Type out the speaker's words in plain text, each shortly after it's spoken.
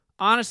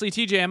Honestly,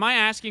 TJ, am I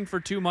asking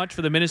for too much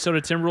for the Minnesota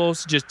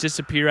Timberwolves to just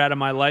disappear out of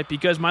my life?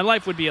 Because my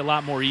life would be a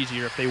lot more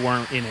easier if they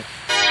weren't in it.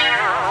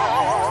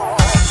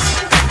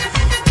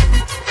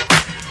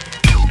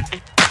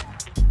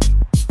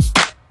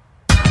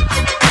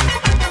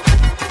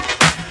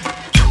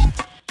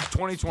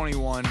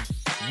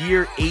 ...2021,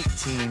 year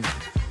 18,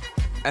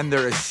 and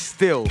there is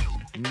still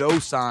no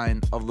sign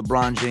of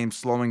LeBron James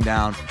slowing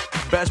down.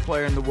 Best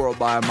player in the world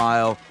by a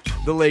mile.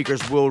 The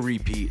Lakers will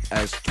repeat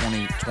as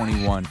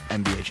 2021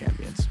 NBA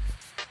champions.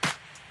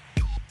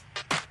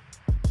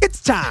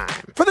 It's time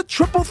for the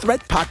Triple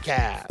Threat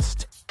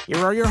Podcast. Here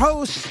are your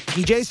hosts,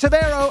 TJ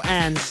Severo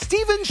and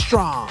Steven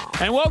Strom.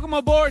 And welcome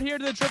aboard here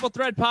to the Triple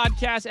Threat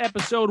Podcast,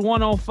 episode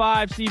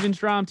 105. Steven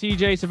Strom,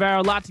 TJ Severo.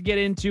 A lot to get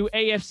into.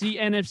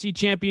 AFC, NFC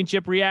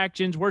Championship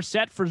reactions. We're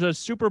set for the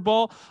Super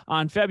Bowl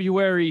on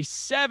February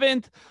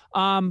 7th.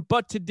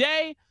 But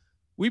today,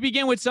 we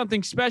begin with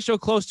something special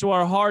close to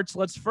our hearts.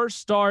 Let's first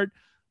start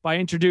by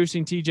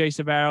introducing TJ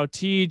Severo.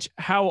 TJ,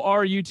 how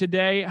are you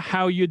today?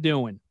 How you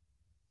doing?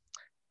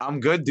 I'm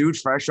good, dude.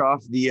 Fresh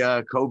off the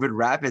COVID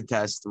rapid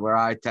test where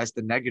I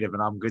tested negative,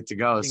 and I'm good to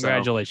go.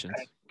 Congratulations.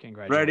 So,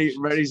 Congratulations.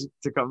 Ready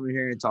to come in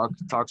here and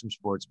talk some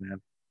sports,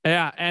 man.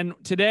 Yeah, and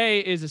today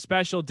is a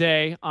special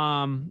day.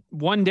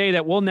 One day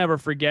that we'll never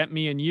forget,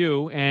 me and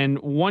you. And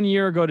 1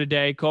 year ago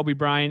today, Kobe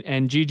Bryant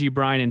and Gigi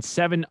Bryant and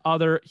 7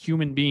 other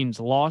human beings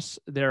lost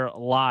their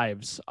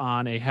lives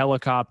on a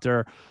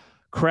helicopter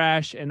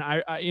crash. And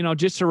I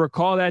just to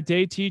recall that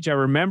day, Teach, I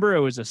remember it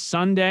was a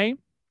Sunday.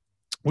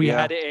 We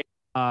had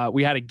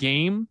a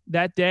game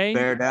that day.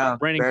 Bear down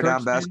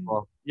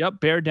basketball. Yep,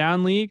 Bear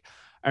Down League.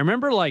 I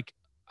remember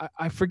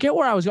I forget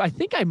where I was. I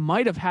think I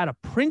might have had a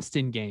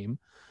Princeton game.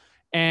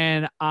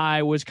 And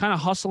I was kind of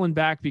hustling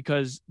back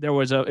because it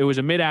was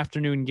a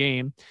mid-afternoon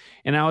game,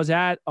 and I was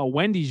at a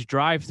Wendy's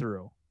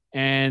drive-thru.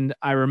 And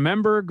I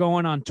remember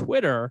going on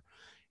Twitter,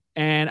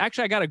 and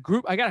actually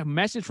I got a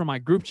message from my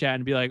group chat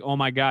and be like, "Oh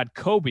my God,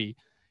 Kobe."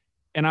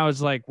 And I was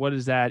like, "What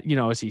is that?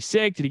 Is he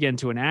sick? Did he get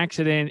into an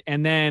accident?"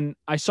 And then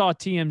I saw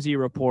TMZ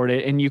report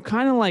it, and you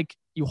kind of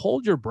you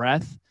hold your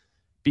breath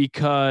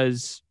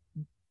because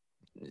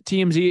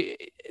TMZ,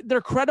 they're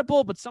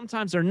credible, but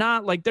sometimes they're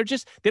not. They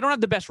don't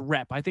have the best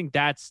rep. I think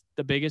that's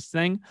the biggest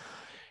thing.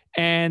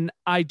 And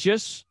I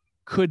just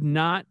could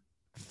not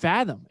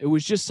fathom. It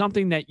was just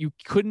something that you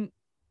couldn't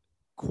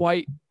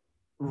quite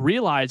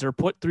realize or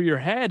put through your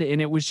head.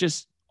 And it was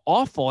just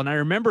awful. And I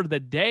remember the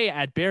day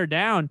at Bear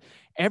Down,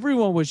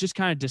 everyone was just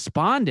kind of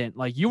despondent.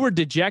 Like, you were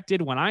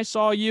dejected when I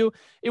saw you.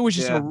 It was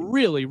just a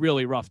really,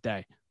 really rough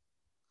day.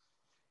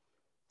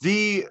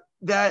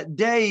 That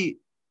day,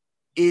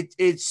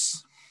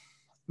 it's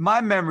my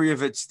memory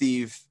of it,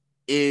 Steve,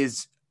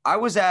 is I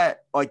was at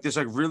this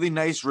really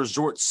nice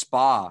resort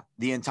spa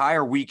the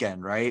entire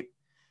weekend, right?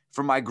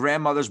 For my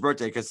grandmother's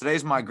birthday, because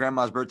today's my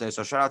grandma's birthday.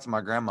 So shout out to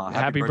my grandma.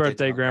 Happy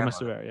birthday, Grandma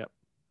Severo. Yep.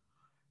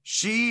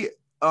 She,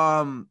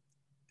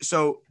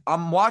 so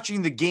I'm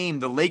watching the game,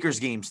 the Lakers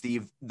game,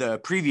 Steve, the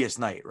previous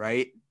night,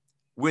 right?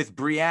 With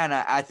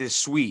Brianna at this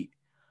suite.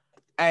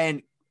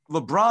 And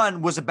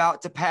LeBron was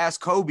about to pass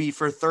Kobe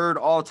for third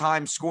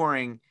all-time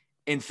scoring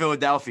in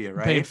Philadelphia,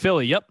 right? In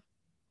Philly, yep.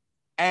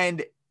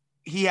 And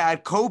he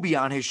had Kobe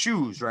on his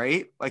shoes,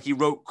 right? Like, he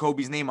wrote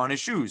Kobe's name on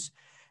his shoes.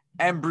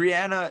 And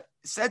Brianna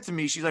said to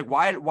me, she's like,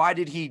 why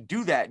did he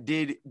do that?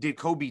 Did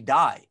Kobe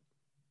die?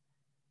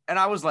 And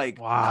I was like,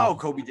 wow. No,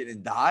 Kobe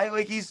didn't die.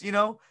 Like, he's,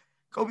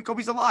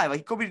 Kobe's alive.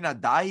 Like, Kobe did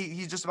not die.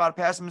 He's just about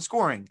to pass him in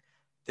scoring.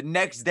 The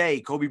next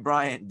day, Kobe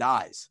Bryant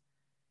dies.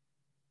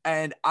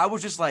 And I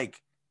was just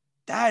like,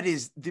 that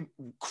is the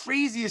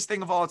craziest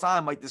thing of all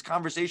time. Like, this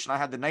conversation I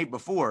had the night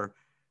before,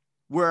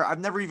 where I've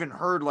never even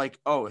heard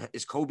oh,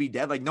 is Kobe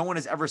dead? Like, no one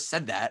has ever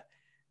said that.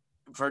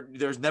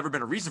 There's never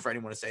been a reason for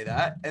anyone to say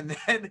that. And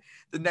then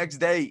the next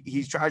day,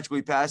 he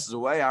tragically passes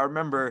away. I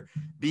remember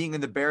being in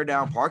the Bear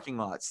Down parking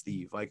lot,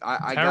 Steve. Like,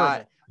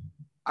 I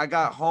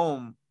got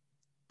home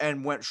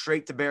and went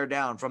straight to Bear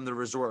Down from the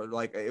resort.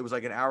 Like, it was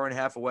an hour and a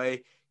half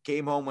away.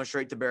 Came home, went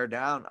straight to Bear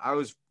Down. I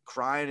was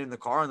crying in the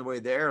car on the way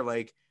there.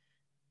 Like,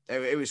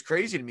 it was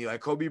crazy to me.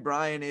 Like, Kobe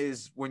Bryant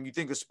is, when you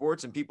think of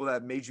sports and people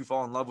that made you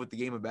fall in love with the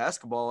game of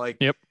basketball,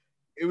 yep.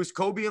 It was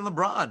Kobe and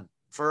LeBron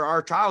for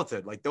our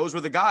childhood. Like, those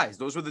were the guys.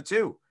 Those were the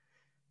two.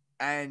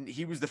 And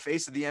he was the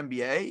face of the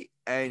NBA,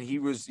 and he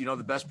was,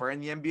 the best player in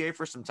the NBA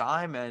for some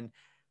time, and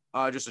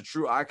just a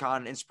true icon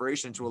and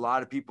inspiration to a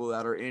lot of people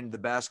that are in the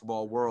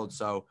basketball world.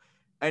 So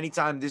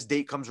anytime this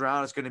date comes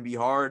around, it's going to be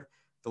hard.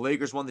 The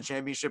Lakers won the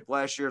championship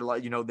last year.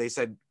 They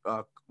said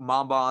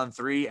Mamba on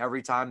 3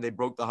 every time they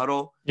broke the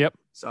huddle. Yep.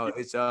 So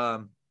it's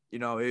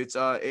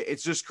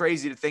it's just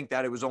crazy to think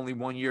that it was only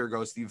 1 year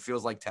ago. Steve,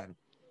 feels like 10.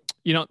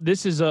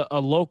 This is a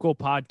local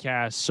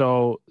podcast,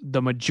 so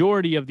the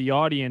majority of the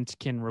audience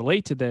can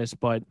relate to this,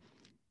 but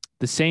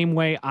the same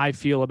way I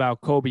feel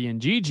about Kobe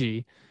and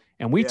Gigi,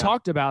 and we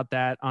talked about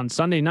that on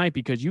Sunday night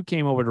because you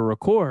came over to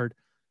record.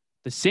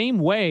 The same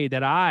way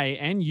that I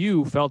and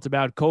you felt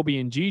about Kobe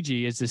and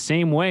Gigi is the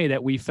same way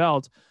that we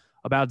felt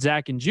about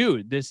Zach and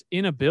Jude, this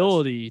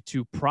inability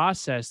to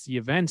process the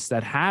events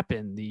that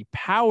happen, the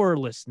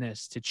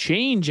powerlessness to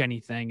change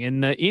anything,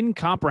 and the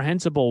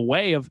incomprehensible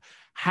way of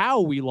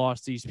how we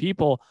lost these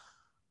people.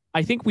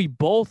 I think we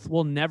both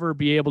will never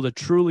be able to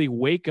truly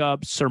wake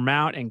up,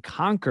 surmount, and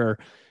conquer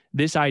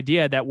this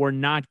idea that we're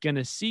not going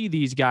to see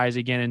these guys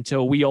again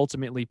until we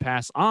ultimately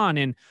pass on.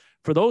 And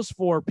for those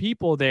 4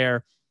 people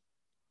there,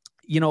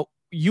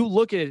 you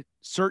look at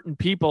certain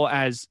people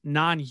as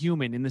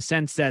non-human in the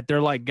sense that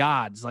they're like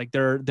gods, like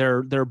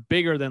they're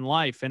bigger than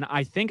life. And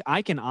I think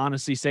I can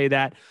honestly say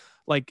that,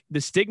 like,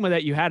 the stigma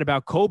that you had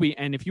about Kobe,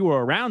 and if you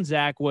were around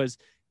Zach, was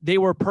they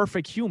were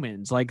perfect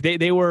humans. Like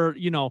they were,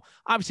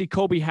 obviously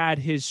Kobe had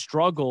his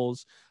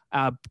struggles,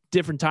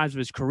 different times of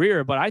his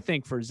career. But I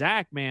think for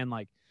Zach, man,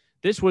 like,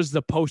 this was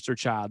the poster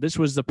child. This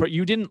was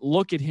you didn't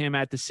look at him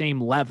at the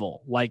same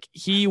level. Like,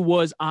 he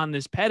was on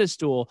this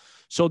pedestal.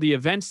 So the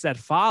events that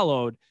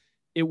followed,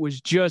 it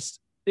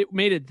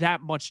made it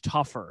that much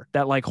tougher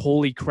that, like,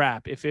 holy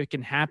crap, if it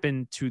can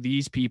happen to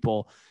these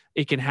people,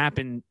 it can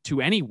happen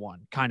to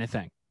anyone, kind of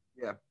thing.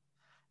 Yeah.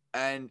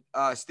 And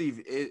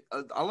Steve,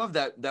 I love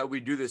that we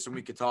do this and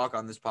we could talk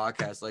on this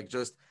podcast. Like,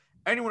 just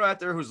anyone out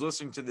there who's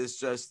listening to this,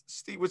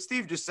 what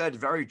Steve just said,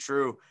 very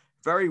true,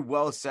 very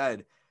well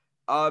said.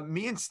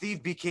 Me and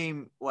Steve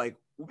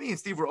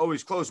were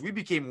always close. We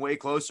became way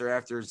closer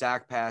after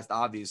Zach passed,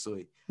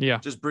 obviously. Yeah.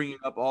 Just bringing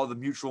up all the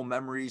mutual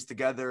memories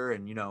together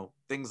and,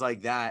 things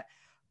like that.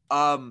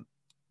 The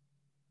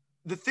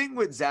thing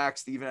with Zach,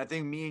 Steven, I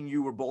think me and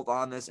you were both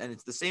on this, and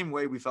it's the same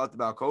way we felt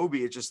about Kobe.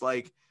 It's just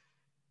like,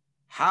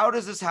 how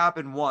does this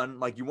happen? One,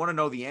 like, you want to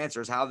know the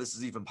answers, how this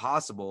is even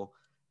possible.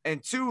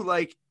 And 2,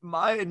 like,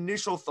 my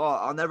initial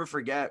thought, I'll never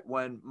forget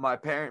when my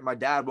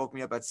dad woke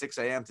me up at 6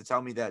 a.m. to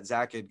tell me that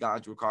Zach had gotten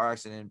into a car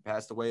accident and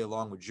passed away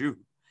along with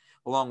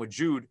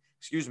Jude,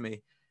 excuse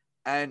me.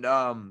 And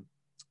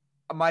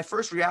my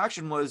first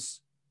reaction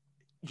was,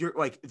 you're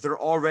like, they're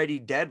already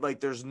dead. Like,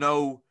 there's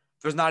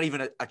not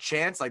even a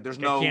chance. Like, I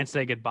can't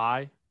say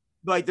goodbye.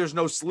 Like, there's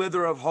no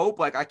slither of hope.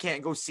 Like, I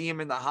can't go see him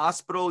in the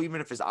hospital,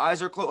 even if his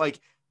eyes are closed. Like,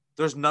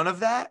 there's none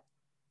of that.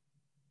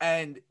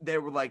 And they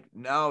were like,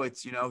 no,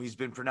 it's, he's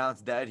been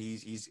pronounced dead.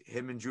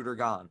 Him and Jude are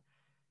gone.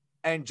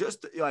 And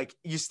just like,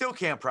 you still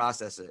can't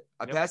process it.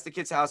 I pass the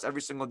kid's house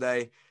every single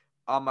day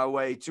on my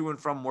way to and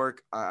from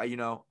work. I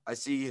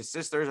see his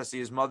sisters, I see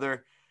his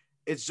mother.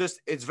 It's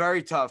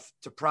very tough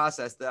to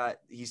process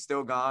that he's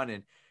still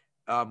gone.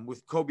 And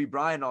with Kobe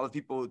Bryant, all the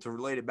people, to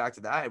relate it back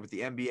to that with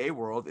the NBA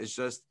world, it's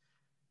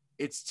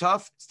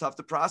tough. It's tough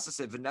to process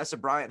it. Vanessa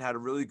Bryant had a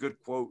really good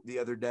quote the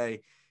other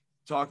day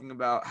talking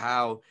about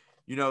how,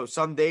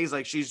 some days,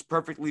 like, she's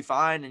perfectly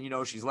fine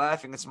and, she's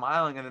laughing and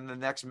smiling. And then the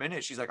next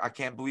minute she's like, I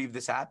can't believe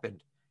this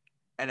happened.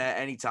 And at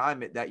any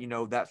time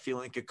that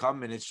feeling could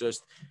come. And it's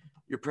just,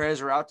 your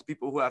prayers are out to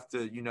people who have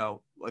to,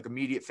 like,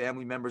 immediate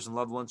family members and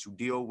loved ones who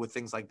deal with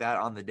things like that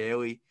on the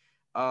daily.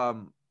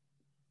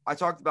 I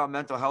talked about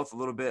mental health a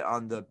little bit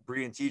on the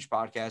Bree and Teach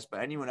podcast, but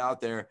anyone out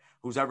there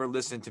who's ever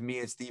listened to me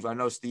and Steve, I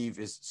know Steve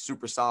is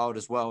super solid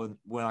as well. And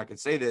when I can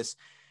say this,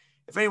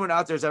 if anyone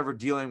out there is ever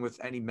dealing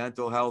with any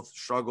mental health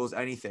struggles,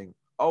 anything,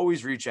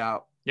 always reach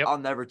out. Yep. I'll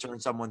never turn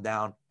someone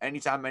down.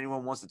 Anytime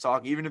anyone wants to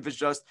talk, even if it's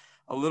just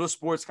a little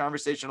sports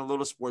conversation, a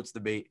little sports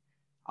debate,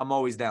 I'm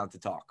always down to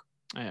talk.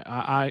 I'm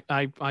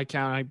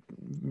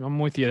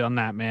with you on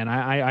that, man.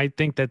 I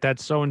think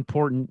that's so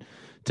important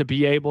to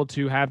be able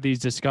to have these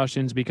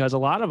discussions, because a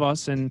lot of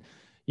us, and,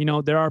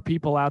 there are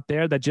people out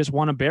there that just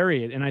want to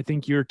bury it. And I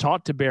think you're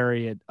taught to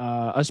bury it,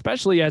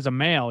 especially as a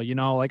male,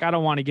 like, I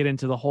don't want to get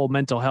into the whole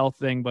mental health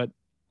thing, but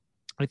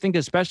I think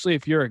especially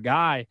if you're a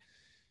guy,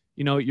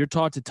 you're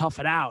taught to tough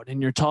it out,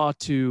 and you're taught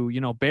to,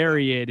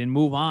 bury it and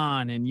move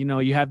on. And,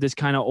 you have this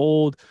kind of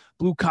old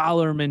blue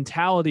collar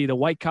mentality, the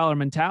white collar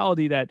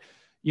mentality that,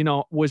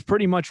 was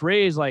pretty much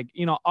raised like,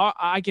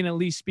 I can at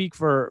least speak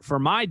for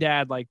my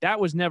dad. Like, that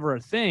was never a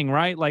thing,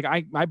 right? Like,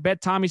 I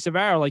bet Tommy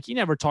Savaro, like, he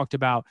never talked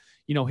about,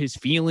 his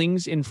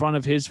feelings in front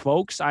of his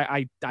folks.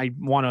 I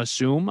want to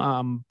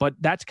assume, but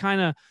that's kind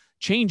of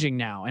changing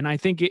now. And I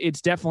think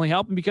it's definitely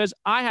helping, because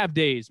I have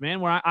days, man,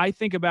 where I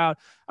think about,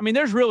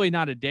 there's really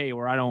not a day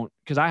where I don't,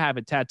 because I have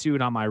it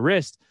tattooed on my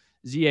wrist,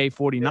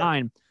 ZA49.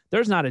 Yeah.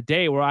 There's not a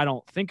day where I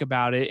don't think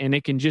about it. And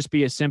it can just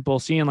be as simple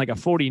seeing like a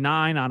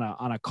 49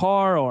 on a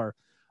car or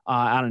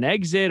on an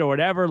exit or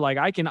whatever. Like,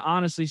 I can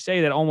honestly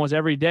say that almost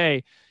every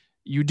day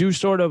you do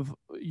sort of,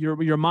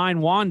 your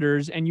mind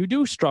wanders and you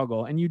do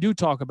struggle and you do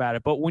talk about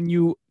it. But when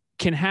you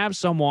can have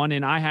someone,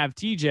 and I have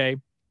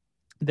TJ,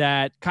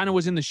 that kind of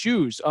was in the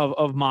shoes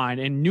of mine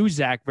and knew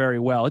Zach very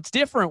well. It's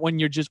different when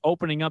you're just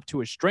opening up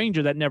to a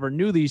stranger that never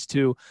knew these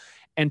two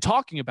and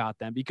talking about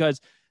them,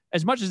 because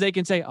as much as they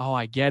can say, oh,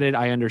 I get it,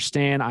 I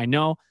understand, I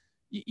know,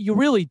 you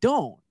really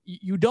don't.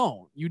 You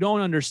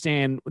don't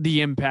understand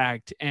the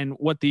impact and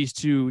what these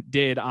two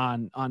did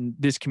on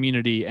this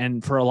community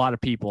and for a lot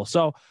of people.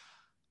 So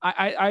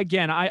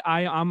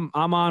I'm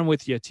on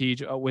with you,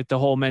 TJ, with the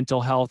whole mental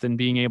health and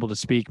being able to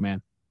speak,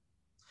 man.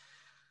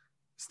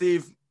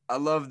 Steve, I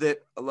loved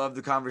it. I love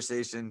the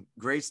conversation.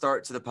 Great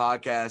start to the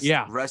podcast.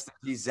 Yeah. Rest in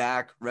peace,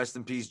 Zach. Rest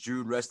in peace,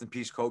 Jude. Rest in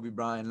peace, Kobe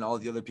Bryant, and all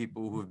the other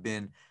people who have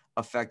been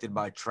affected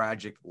by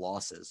tragic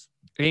losses.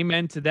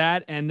 Amen to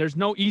that. And there's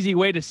no easy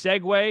way to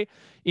segue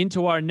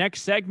into our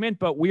next segment,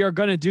 but we are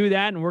going to do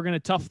that, and we're going to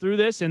tough through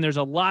this. And there's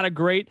a lot of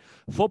great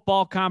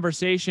football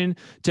conversation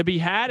to be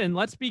had. And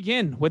let's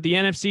begin with the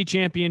NFC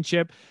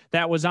Championship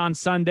that was on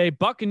Sunday.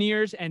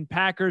 Buccaneers and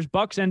Packers.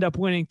 Bucs end up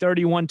winning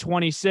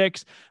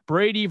 31-26.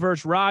 Brady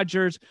versus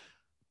Rodgers.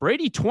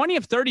 Brady 20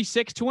 of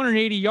 36,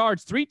 280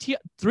 yards,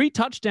 three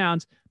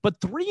touchdowns, but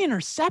 3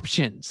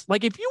 interceptions.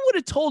 Like, if you would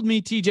have told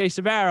me, TJ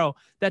Savaro,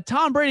 that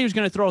Tom Brady was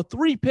going to throw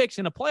 3 picks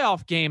in a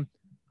playoff game,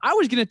 I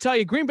was going to tell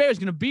you Green Bay was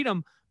going to beat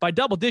him by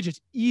double digits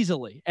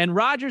easily. And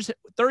Rodgers,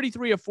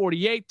 33 of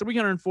 48,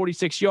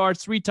 346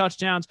 yards, 3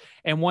 touchdowns,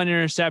 and 1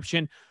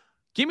 interception.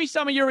 Give me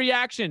some of your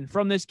reaction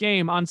from this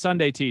game on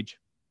Sunday, Tej.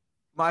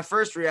 My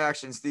first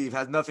reaction, Steve,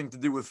 has nothing to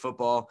do with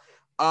football.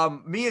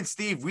 Me and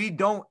Steve, we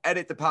don't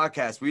edit the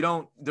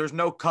podcast. There's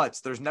no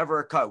cuts. There's never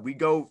a cut. We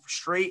go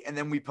straight and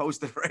then we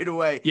post it right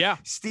away. Yeah.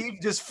 Steve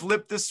just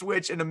flipped the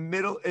switch in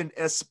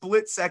a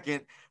split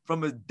second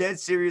from a dead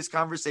serious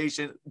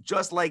conversation.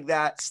 Just like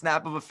that,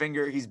 snap of a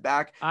finger. He's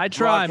back. I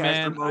try,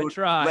 man. I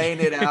try. Laying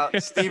it out.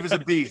 Steve is a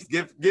beast.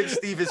 Give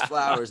Steve his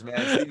flowers,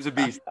 man. Steve's a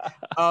beast.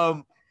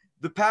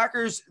 The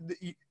Packers,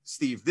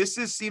 Steve,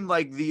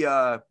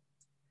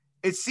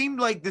 it seemed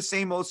like the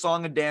same old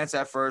song and dance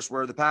at first,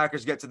 where the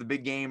Packers get to the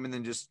big game and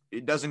then just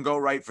it doesn't go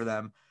right for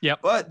them. Yep.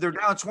 But they're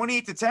down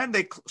 28-10.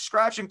 They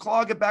scratch and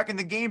claw, get back in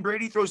the game.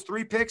 Brady throws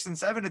 3 picks and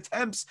 7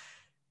 attempts,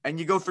 and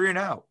you go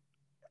 3-and-out,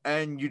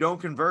 and you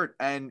don't convert.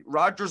 And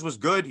Rodgers was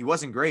good. He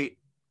wasn't great.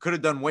 Could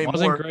have done way more.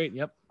 Wasn't great.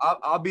 Yep.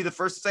 I'll be the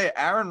first to say it.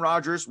 Aaron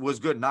Rodgers was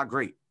good, not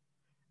great.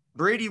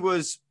 Brady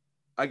was,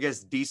 I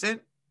guess,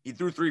 decent. He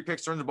threw 3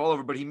 picks, turned the ball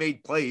over, but he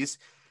made plays.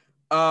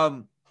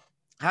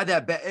 Had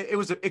that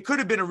it could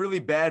have been a really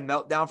bad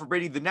meltdown for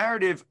Brady. The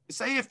narrative,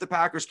 say if the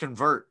Packers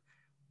convert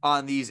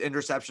on these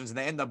interceptions and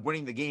they end up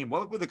winning the game,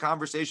 what would the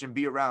conversation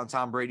be around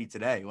Tom Brady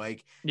today?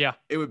 Like, yeah,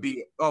 it would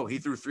be, oh, he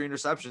threw 3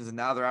 interceptions and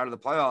now they're out of the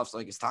playoffs.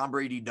 Like, is Tom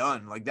Brady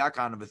done? Like, that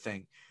kind of a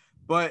thing.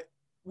 But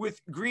with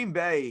Green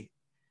Bay,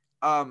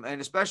 and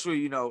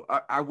especially,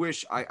 I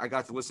wish I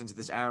got to listen to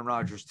this Aaron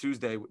Rodgers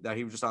Tuesday that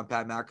he was just on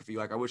Pat McAfee.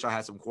 Like, I wish I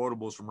had some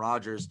quotables from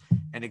Rodgers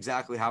and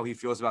exactly how he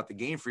feels about the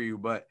game for you.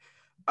 But,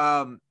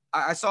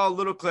 I saw a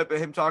little clip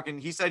of him talking.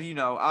 He said,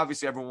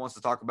 obviously everyone wants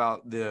to talk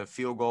about the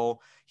field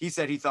goal. He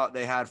said he thought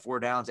they had 4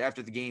 downs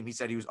after the game. He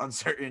said he was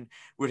uncertain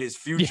with his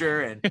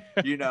future, and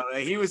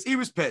he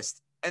was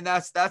pissed. And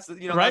that's the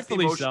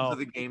emotions of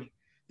the game.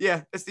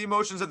 Yeah, it's the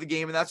emotions of the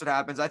game, and that's what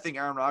happens. I think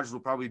Aaron Rodgers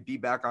will probably be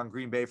back on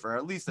Green Bay for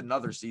at least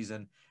another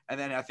season, and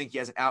then I think he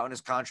has an out in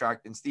his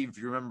contract. And Steve, if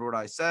you remember what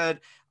I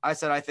said I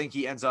think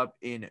he ends up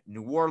in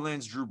New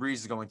Orleans. Drew Brees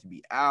is going to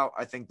be out.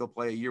 I think they'll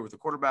play a year with the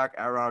quarterback.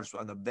 Aaron Rodgers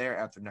will end up there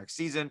after next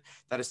season.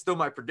 That is still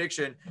my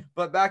prediction.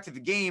 But back to the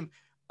game,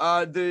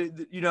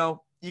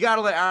 you got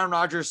to let Aaron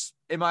Rodgers.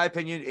 In my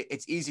opinion,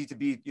 it's easy to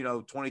be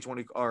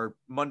 2020 or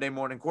Monday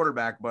morning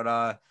quarterback,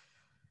 but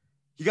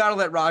you got to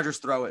let Rodgers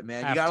throw it,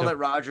 man. You got to let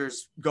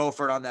Rodgers go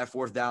for it on that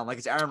 4th down. Like,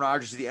 it's Aaron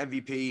Rodgers, the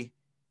MVP.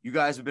 You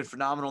guys have been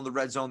phenomenal in the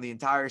red zone the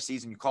entire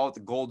season. You call it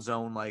the gold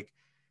zone. Like,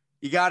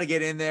 you got to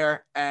get in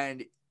there.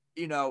 And,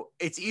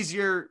 it's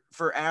easier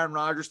for Aaron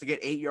Rodgers to get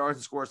 8 yards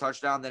and score a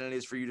touchdown than it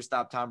is for you to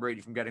stop Tom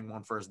Brady from getting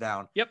 1 first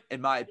down. Yep.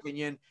 In my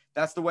opinion,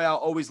 that's the way I'll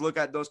always look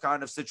at those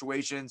kind of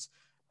situations.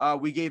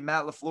 We gave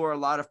Matt LaFleur a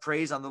lot of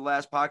praise on the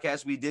last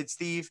podcast we did,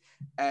 Steve.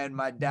 And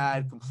my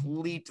dad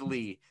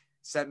completely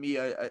sent me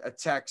a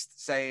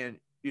text saying,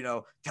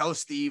 tell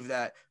Steve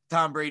that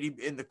Tom Brady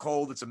in the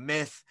cold, it's a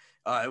myth.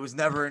 It was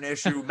never an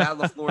issue. Matt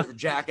LaFleur, the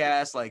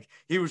jackass, like,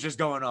 he was just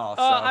going off.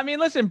 So. I mean,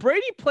 listen,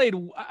 Brady played.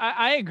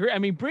 I agree. I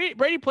mean,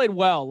 Brady played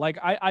well. Like,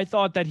 I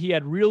thought that he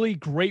had really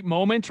great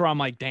moments where I'm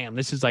like, damn,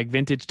 this is like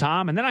vintage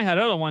Tom. And then I had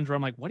other ones where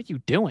I'm like, what are you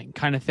doing?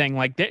 Kind of thing.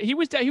 Like, he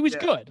was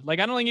good. Like,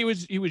 I don't think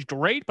he was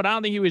great, but I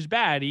don't think he was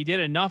bad. He did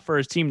enough for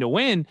his team to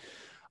win.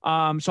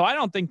 So I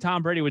don't think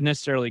Tom Brady was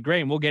necessarily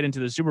great, and we'll get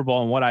into the Super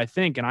Bowl and what I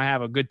think, and I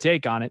have a good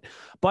take on it.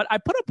 But I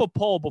put up a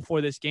poll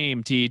before this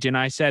game, Tej, and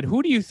I said,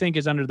 who do you think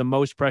is under the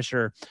most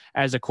pressure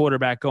as a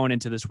quarterback going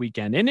into this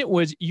weekend? And it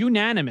was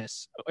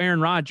unanimous, Aaron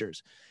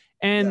Rodgers.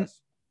 And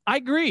yes. I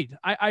agreed.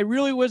 I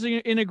really was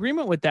in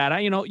agreement with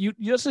that. You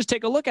just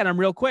take a look at him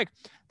real quick.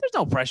 There's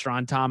no pressure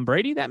on Tom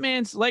Brady. That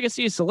man's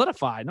legacy is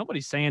solidified.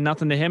 Nobody's saying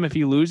nothing to him if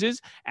he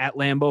loses at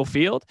Lambeau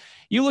Field.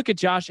 You look at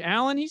Josh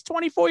Allen. He's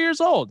 24 years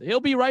old.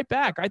 He'll be right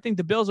back. I think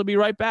the Bills will be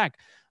right back.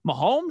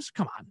 Mahomes,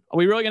 come on. Are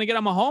we really going to get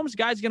on Mahomes? The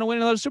guy's going to win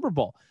another Super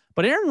Bowl.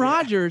 But Aaron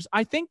Rodgers,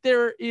 I think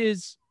there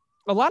is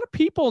a lot of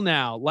people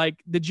now,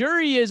 like the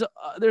jury is,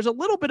 there's a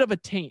little bit of a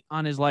taint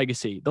on his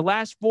legacy. The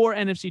last 4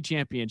 NFC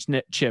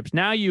championships.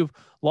 Now you've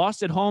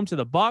lost at home to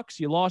the Bucs,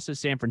 you lost to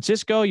San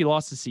Francisco, you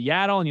lost to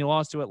Seattle, and you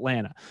lost to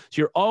Atlanta.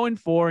 So you're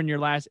 0-4 in your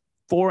last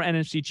 4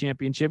 NFC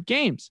championship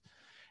games.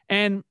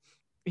 And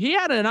he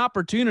had an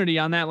opportunity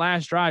on that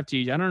last drive,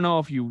 Tej. I don't know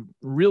if you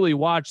really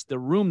watched the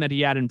room that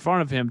he had in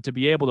front of him to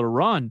be able to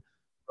run.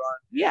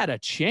 he had a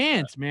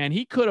chance, man.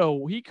 He could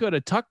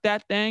have tucked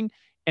that thing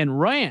and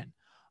ran.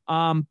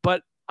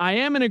 But I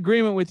am in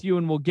agreement with you,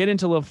 and we'll get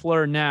into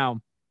LaFleur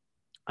now.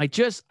 I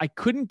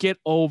couldn't get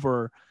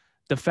over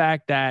the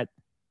fact that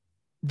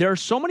there are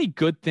so many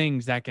good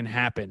things that can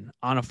happen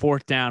on a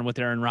fourth down with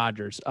Aaron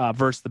Rodgers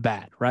versus the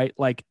bad, right?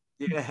 Like,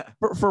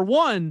 for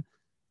one,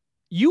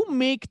 you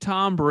make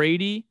Tom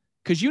Brady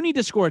because you need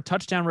to score a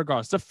touchdown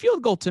regardless. The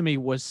field goal to me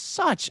was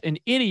such an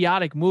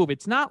idiotic move.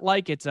 It's not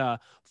like it's a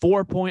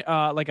 4-point,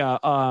 like a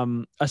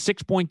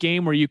 6-point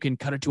game where you can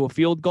cut it to a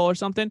field goal or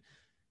something.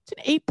 It's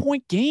an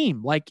 8-point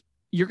game. Like,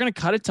 you're going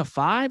to cut it to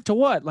 5 to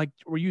what? Like,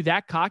 were you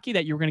that cocky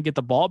that you were going to get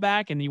the ball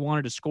back and you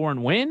wanted to score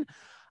and win?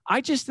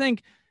 I just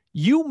think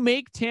you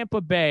make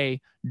Tampa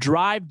Bay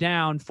drive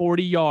down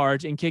 40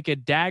 yards and kick a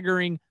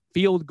daggering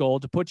field goal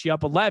to put you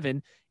up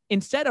 11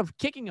 instead of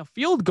kicking a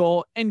field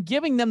goal and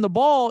giving them the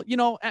ball,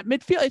 at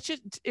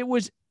midfield. It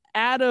was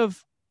out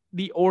of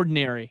the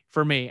ordinary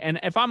for me. And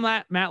if I'm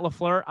Matt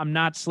LaFleur, I'm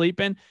not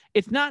sleeping.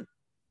 It's not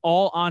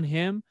all on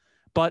him,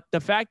 but the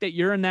fact that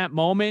you're in that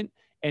moment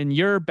and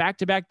you're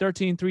back-to-back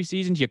 13-3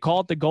 seasons, you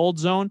call it the gold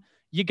zone,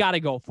 you got to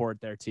go for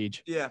it there,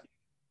 Tej.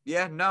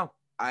 Yeah, no,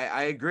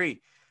 I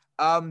agree.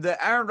 The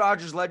Aaron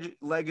Rodgers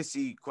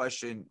legacy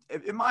question,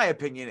 in my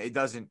opinion, it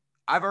doesn't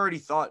 – I've already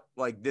thought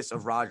like this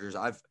of Rodgers.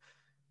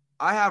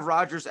 I have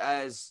Rodgers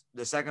as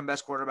the second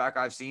best quarterback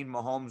I've seen.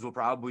 Mahomes will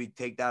probably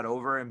take that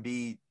over and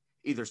be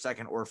either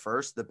second or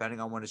first, depending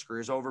on when his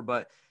career is over.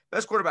 But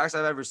best quarterbacks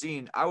I've ever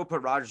seen, I would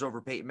put Rodgers over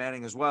Peyton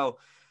Manning as well.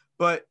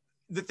 But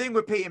the thing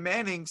with Peyton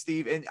Manning,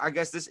 Steve, and I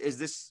guess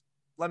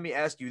let me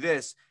ask you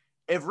this.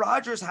 If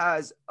Rodgers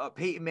has a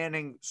Peyton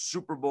Manning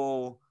Super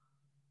Bowl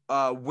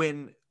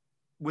win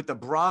with the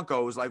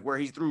Broncos, like where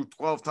he threw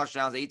 12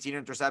 touchdowns, 18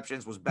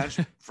 interceptions, was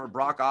benched for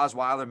Brock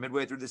Osweiler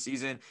midway through the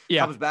season,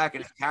 comes back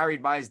and is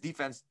carried by his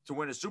defense to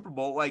win a Super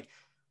Bowl. Like,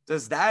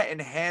 does that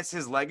enhance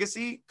his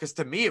legacy? Because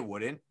to me, it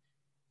wouldn't.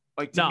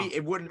 Like, to me,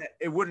 it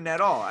wouldn't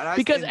at all. And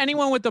because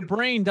anyone with the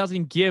brain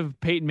doesn't give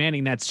Peyton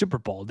Manning that Super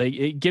Bowl.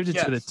 It gives it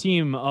to the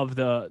team of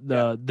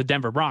the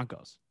Denver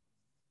Broncos.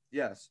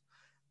 Yes.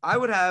 I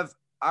would have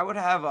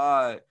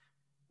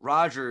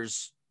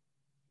Rodgers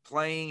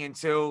playing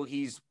until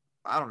he's,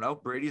 I don't know,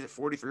 Brady's at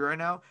 43 right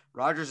now.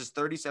 Rodgers is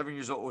 37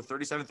 years old, or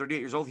 37, 38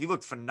 years old. He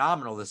looked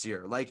phenomenal this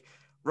year. Like,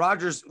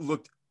 Rodgers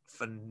looked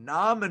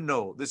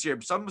phenomenal this year.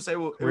 Some will say,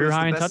 well, career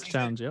high in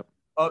touchdowns. Season.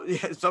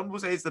 Some will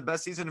say it's the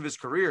best season of his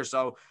career.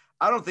 So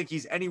I don't think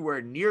he's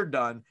anywhere near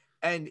done.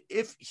 And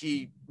if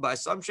he, by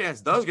some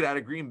chance, does get out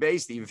of Green Bay,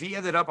 Steve, if he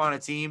ended up on a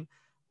team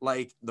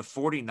like the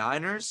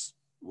 49ers,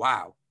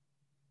 wow.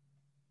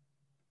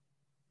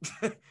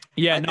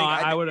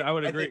 I would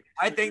agree.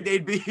 I think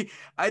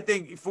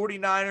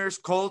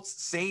 49ers,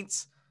 Colts,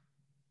 Saints.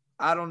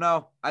 I don't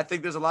know. I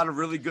think there's a lot of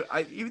really good,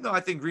 even though I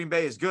think Green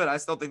Bay is good, I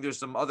still think there's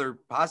some other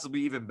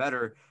possibly even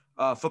better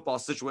football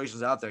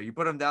situations out there. You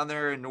put them down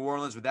there in New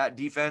Orleans with that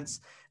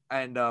defense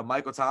and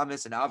Michael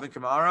Thomas and Alvin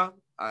Kamara.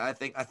 I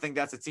think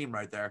that's a team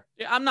right there.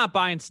 Yeah, I'm not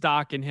buying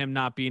stock in him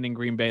not being in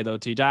Green Bay though,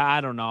 TJ. I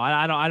don't know.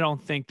 I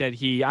don't think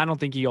he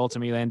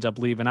ultimately ends up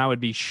leaving. I would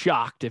be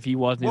shocked if he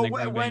wasn't in a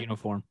Green Bay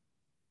uniform.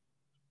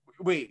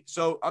 Wait,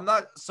 so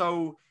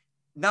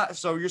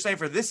you're saying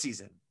for this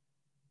season?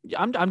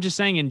 I'm just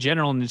saying in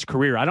general in his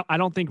career. I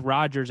don't think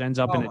Rodgers ends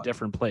up in a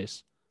different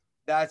place.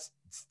 That's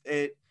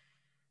it.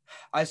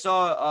 I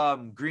saw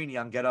Greeny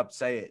on Get Up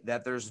say it,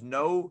 that there's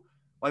no,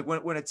 like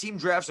when a team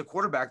drafts a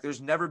quarterback, there's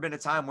never been a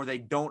time where they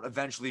don't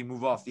eventually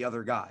move off the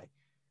other guy.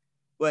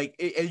 Like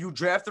you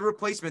draft the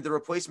replacement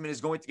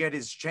is going to get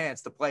his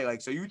chance to play.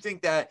 Like, so you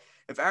think that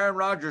if Aaron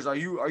Rodgers, are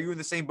you in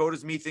the same boat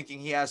as me thinking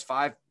he has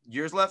 5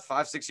 years left,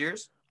 5-6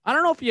 years? I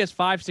don't know if he has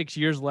 5-6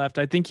 years left.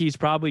 I think he's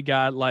probably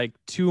got like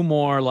 2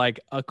 more, like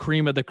a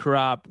cream of the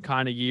crop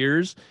kind of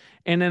years.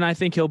 And then I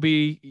think he'll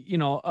be,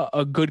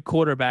 a good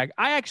quarterback.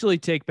 I actually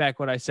take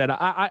back what I said.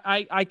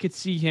 I could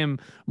see him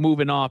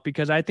moving off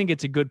because I think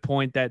it's a good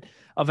point that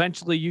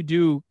eventually you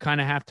do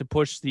kind of have to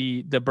push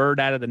the bird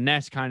out of the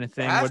nest kind of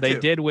thing, where they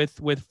did with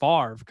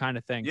Favre kind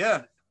of thing.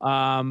 Yeah.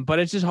 But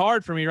it's just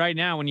hard for me right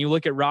now when you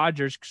look at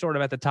Rodgers sort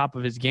of at the top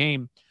of his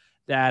game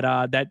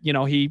that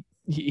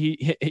he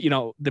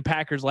the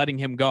Packers letting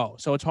him go.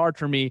 So it's hard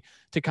for me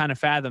to kind of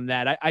fathom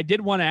that. I did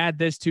want to add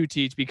this too,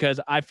 Teach, because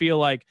I feel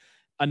like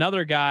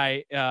another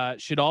guy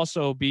should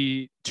also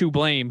be to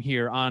blame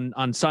here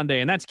on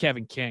Sunday, and that's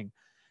Kevin King.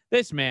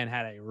 This man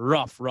had a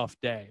rough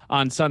day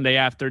on Sunday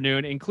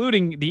afternoon,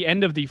 including the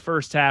end of the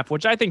first half,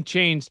 which I think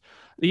changed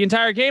the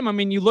entire game. I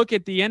mean, you look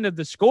at the end of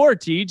the score,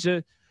 Teach,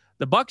 the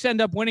Bucs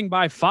end up winning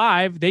by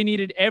 5. They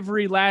needed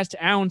every last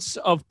ounce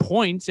of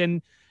points,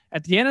 and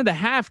at the end of the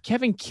half,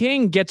 Kevin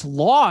King gets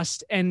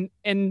lost, and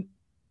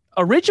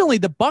originally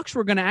the Bucs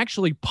were going to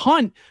actually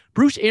punt.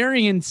 Bruce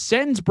Arians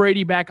sends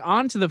Brady back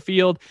onto the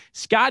field.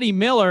 Scotty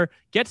Miller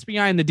gets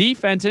behind the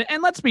defense,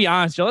 and let's be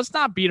honest, Joe, let's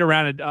not beat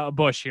around a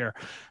bush here.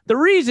 The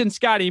reason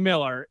Scotty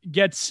Miller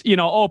gets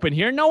open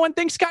here, no one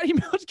thinks Scotty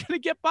Miller's going to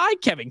get by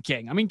Kevin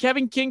King. I mean,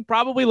 Kevin King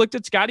probably looked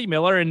at Scotty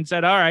Miller and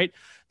said, all right,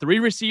 3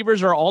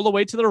 receivers are all the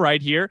way to the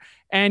right here,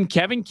 and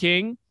Kevin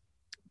King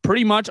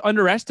pretty much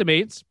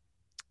underestimates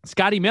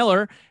Scotty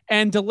Miller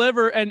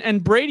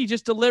and Brady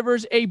just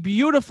delivers a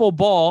beautiful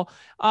ball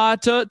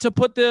to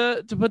put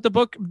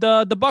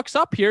the Bucks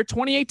up here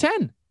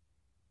 28-10.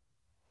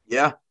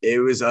 Yeah, it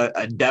was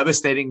a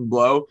devastating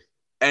blow.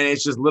 And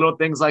it's just little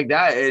things like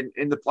that. And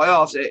in the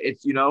playoffs,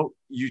 it's,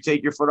 you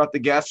take your foot off the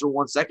gas for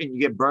 1 second, you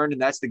get burned,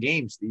 and that's the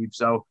game, Steve.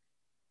 So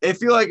I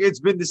feel like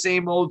it's been the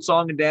same old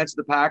song and dance of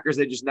the Packers.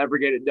 They just never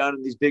get it done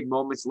in these big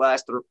moments.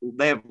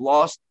 They have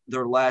lost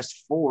their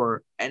last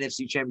 4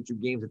 NFC Championship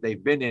games that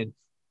they've been in.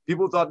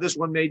 People thought this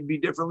one may be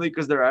differently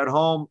because they're at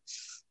home.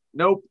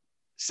 Nope.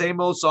 Same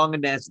old song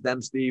and dance to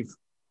them, Steve.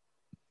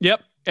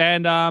 Yep.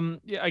 And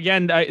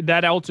again,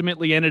 that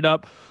ultimately ended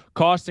up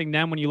costing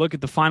them when you look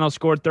at the final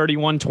score,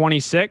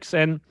 31-26.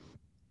 And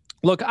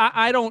look,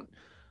 I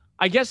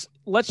guess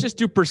let's just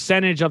do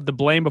percentage of the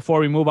blame before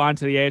we move on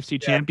to the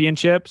AFC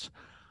championships.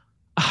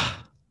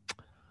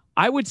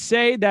 I would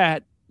say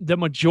that the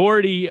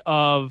majority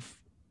of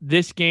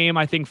this game,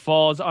 I think,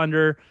 falls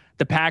under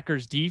the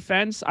Packers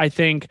defense. I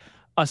think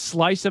a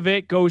slice of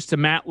it goes to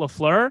Matt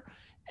LaFleur.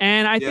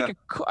 And I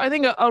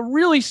think a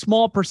really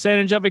small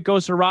percentage of it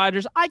goes to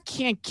Rodgers. I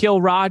can't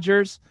kill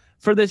Rodgers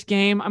for this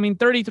game. I mean,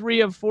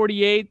 33 of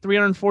 48,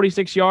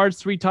 346 yards,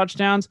 3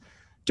 touchdowns.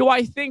 Do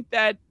I think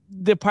that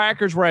the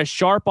Packers were as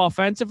sharp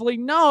offensively?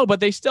 No, but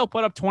they still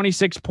put up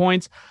 26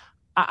 points.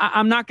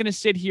 I'm not going to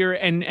sit here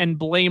and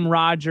blame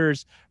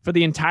Rodgers for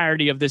the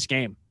entirety of this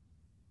game.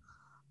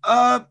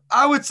 I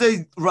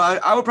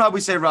would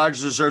probably say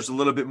Rodgers deserves a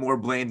little bit more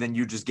blame than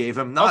you just gave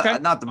him. Not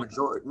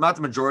the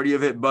majority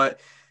of it, but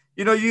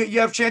you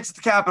have chances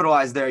to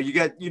capitalize there. You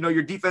get,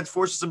 your defense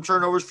forces some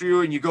turnovers for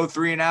you and you go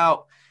 3 and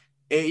out.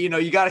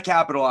 You got to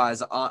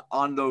capitalize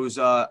on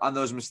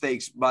those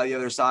mistakes by the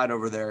other side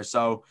over there.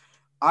 So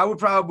I would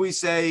probably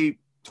say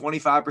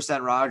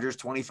 25% Rodgers,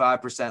 25%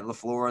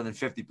 LaFleur, and then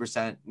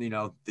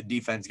 50%, the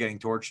defense getting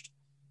torched.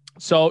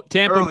 So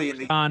Tampa early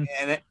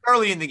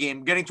in the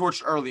game, getting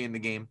torched early in the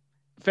game.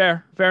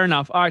 Fair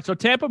enough. All right, so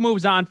Tampa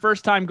moves on.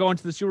 First time going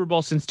to the Super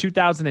Bowl since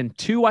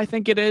 2002, I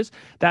think it is.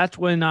 That's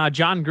when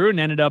John Gruden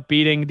ended up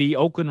beating the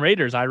Oakland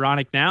Raiders.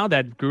 Ironic now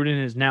that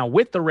Gruden is now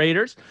with the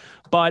Raiders.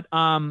 But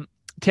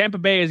Tampa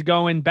Bay is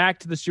going back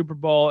to the Super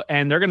Bowl,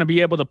 and they're going to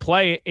be able to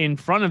play in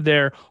front of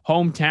their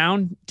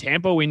hometown.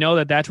 Tampa, we know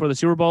that that's where the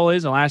Super Bowl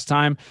is. The last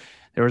time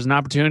there was an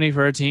opportunity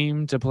for a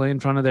team to play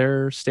in front of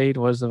their state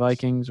was the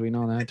Vikings. We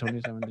know that,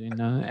 2017.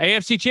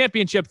 AFC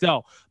Championship,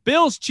 though.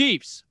 Bills,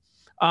 Chiefs.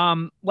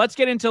 Let's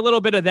get into a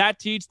little bit of that,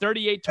 Teach.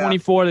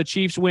 38-24, the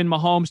Chiefs win.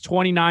 Mahomes,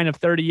 29 of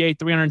 38,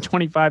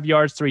 325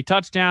 yards, 3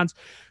 touchdowns.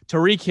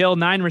 Tyreek Hill,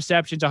 9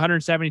 receptions,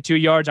 172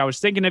 yards. I was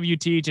thinking of you,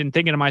 Teach, and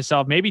thinking to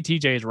myself, maybe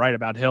TJ is right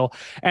about Hill.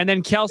 And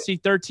then Kelsey,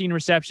 13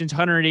 receptions,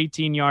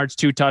 118 yards,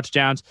 2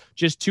 touchdowns.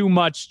 Just too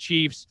much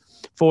Chiefs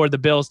for the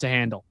Bills to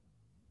handle.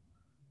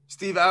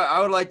 Steve, I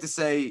would like to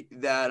say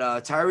that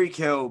Tyreek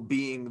Hill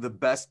being the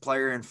best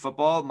player in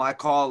football, my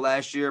call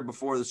last year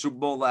before the Super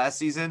Bowl last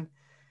season,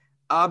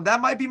 that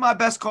might be my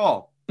best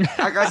call.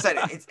 Like I said,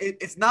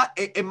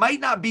 it might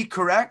not be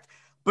correct,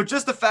 but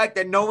just the fact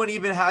that no one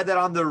even had that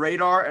on the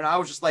radar, and I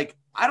was just like,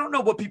 I don't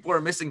know what people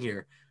are missing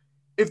here.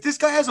 If this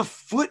guy has a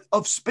foot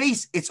of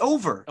space, it's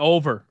over.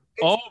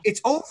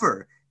 It's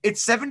over.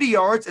 It's 70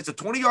 yards. It's a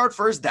 20-yard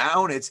first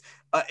down. It's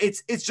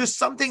just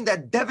something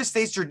that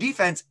devastates your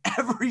defense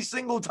every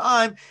single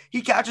time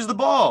he catches the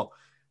ball.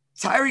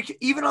 Tyreek,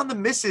 even on the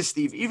misses,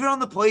 Steve, even on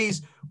the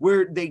plays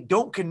where they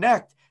don't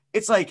connect,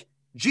 it's like,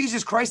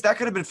 Jesus Christ, that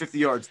could have been 50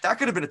 yards. That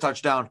could have been a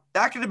touchdown.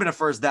 That could have been a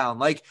first down.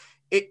 Like,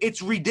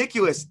 it's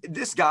ridiculous.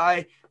 This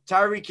guy,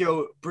 Tyreek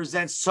Hill,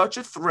 presents such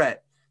a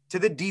threat to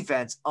the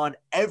defense on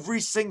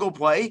every single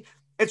play.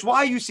 It's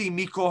why you see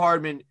Mecole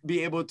Hardman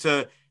be able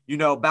to,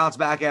 bounce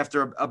back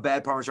after a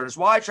bad punt return. It's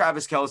why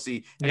Travis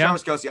Kelce,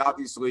 Travis Kelce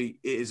obviously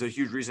is a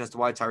huge reason as to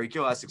why Tyreek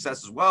Hill has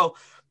success as well.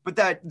 But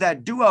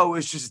that duo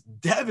is just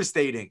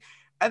devastating.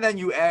 And then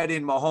you add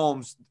in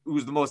Mahomes,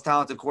 who's the most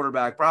talented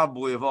quarterback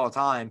probably of all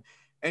time.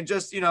 And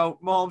just,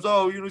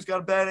 Mahomes, he's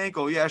got a bad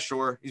ankle. Yeah,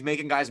 sure. He's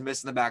making guys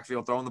miss in the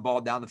backfield, throwing the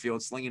ball down the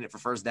field, slinging it for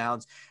first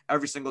downs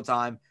every single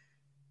time.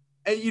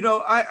 And,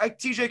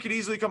 TJ could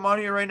easily come on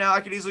here right now.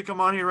 I could easily come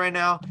on here right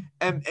now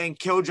and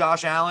kill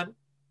Josh Allen.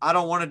 I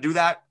don't want to do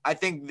that. I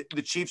think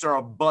the Chiefs are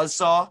a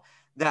buzzsaw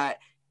that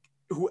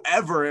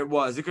whoever it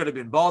was, it could have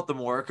been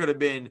Baltimore. It could have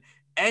been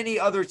any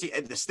other team,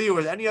 the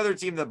Steelers, any other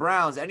team, the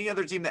Browns, any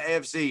other team, the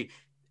AFC.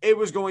 It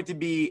was going to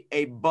be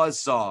a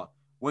buzzsaw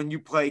when you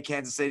play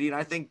Kansas City. And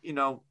I think,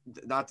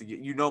 not to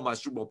get, my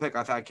Super Bowl pick,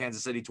 I've had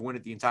Kansas City to win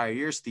it the entire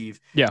year, Steve.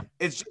 Yeah.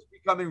 It's just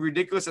becoming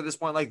ridiculous at this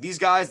point. Like, these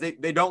guys,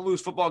 they don't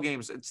lose football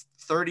games. It's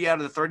 30 out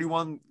of the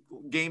 31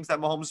 games that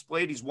Mahomes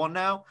played. He's won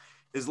now.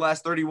 His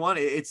last 31.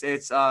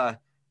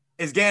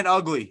 It's getting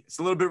ugly. It's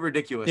a little bit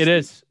ridiculous. It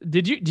is.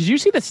 Did you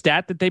see the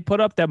stat that they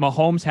put up that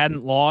Mahomes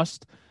hadn't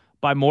lost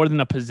by more than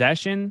a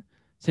possession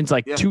since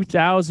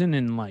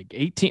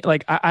 2018?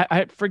 Like,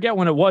 I forget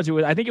when it was.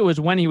 I think it was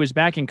when he was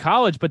back in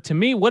college. But to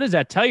me, what does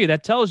that tell you?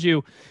 That tells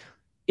you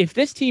if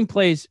this team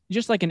plays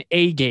just like an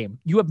A game,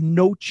 you have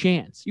no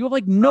chance. You have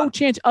like no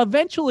chance.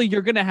 Eventually,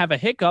 you're going to have a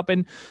hiccup.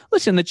 And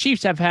listen, the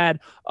Chiefs have had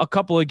a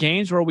couple of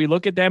games where we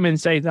look at them and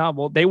say, oh,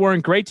 well, they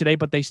weren't great today,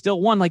 but they still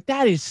won. Like,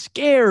 that is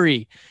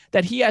scary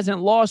that he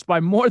hasn't lost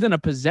by more than a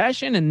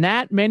possession and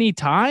that many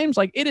times.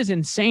 Like, it is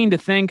insane to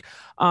think.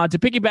 To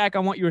piggyback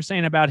on what you were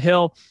saying about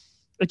Hill,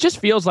 it just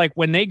feels like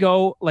when they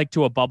go like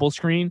to a bubble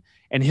screen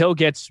and Hill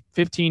gets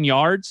 15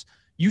 yards,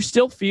 you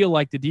still feel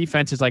like the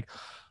defense is like,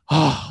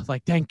 oh,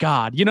 like, thank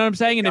God. You know what I'm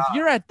saying? And if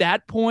you're at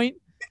that point,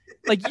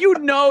 like,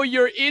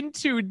 you're in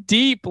too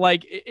deep.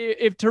 Like,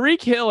 if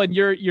Tyreek Hill and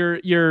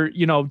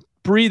you're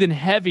breathing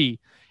heavy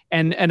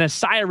and a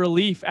sigh of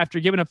relief after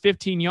giving up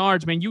 15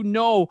 yards, man, you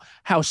know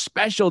how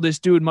special this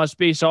dude must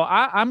be. So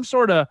I'm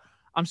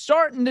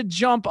starting to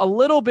jump a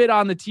little bit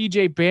on the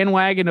TJ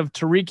bandwagon of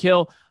Tyreek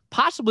Hill,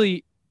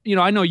 possibly.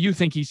 I know you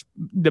think he's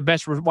the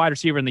best wide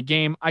receiver in the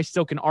game. I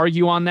still can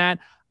argue on that.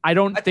 I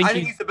think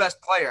he's the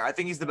best player. I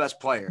think he's the best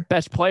player.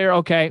 Best player,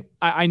 okay.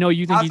 I know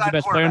you think he's the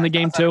best player in the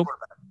game too.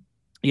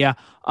 Yeah.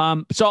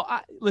 So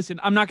listen,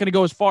 I'm not going to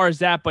go as far as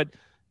that, but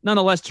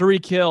nonetheless,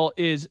 Tyreek Hill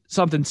is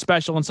something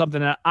special and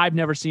something that I've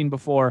never seen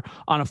before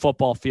on a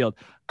football field.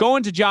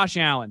 Going to Josh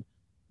Allen,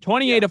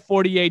 28 of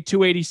 48,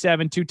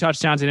 287, 2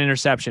 touchdowns and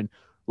interception.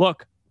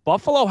 Look,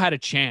 Buffalo had a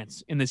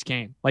chance in this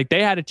game. Like,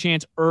 they had a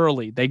chance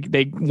early.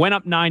 They went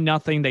up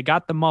 9-0. They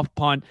got the muff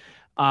punt.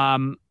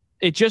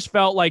 It just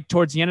felt like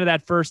towards the end of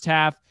that first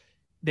half,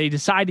 they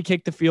decided to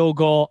kick the field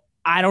goal.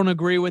 I don't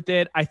agree with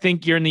it. I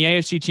think you're in the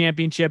AFC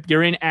Championship.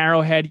 You're in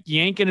Arrowhead. You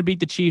ain't going to beat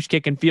the Chiefs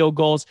kicking field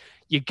goals.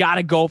 You got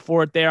to go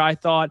for it there, I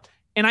thought.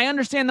 And I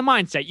understand the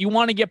mindset. You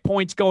want to get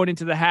points going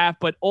into the half,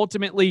 but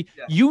ultimately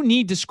you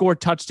need to score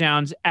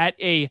touchdowns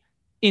at a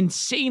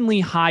insanely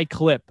high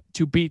clip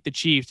to beat the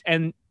Chiefs.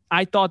 And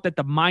I thought that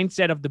the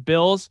mindset of the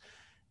Bills,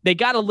 they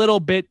got a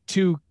little bit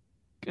too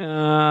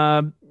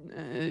laid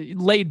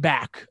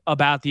back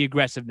about the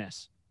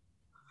aggressiveness.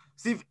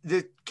 Steve,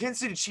 the Kansas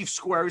City Chiefs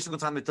score every single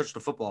time they touch the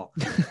football.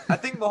 I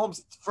think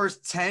Mahomes'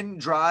 first 10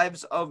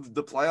 drives of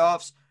the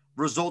playoffs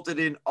resulted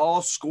in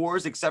all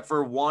scores except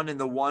for one, and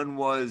the one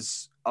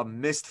was a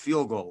missed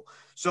field goal.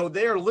 So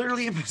they are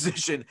literally in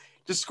position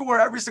to score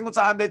every single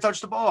time they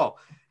touch the ball.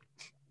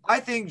 I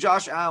think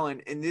Josh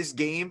Allen in this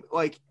game,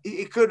 like,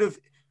 it could have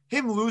 –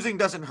 him losing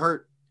doesn't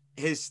hurt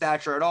his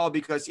stature at all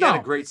because he had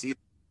a great season.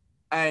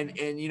 And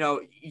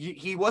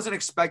he wasn't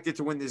expected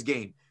to win this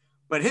game.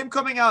 But him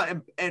coming out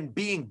and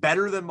being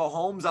better than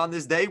Mahomes on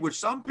this day, which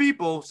some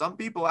people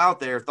out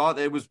there thought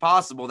it was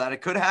possible that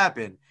it could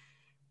happen,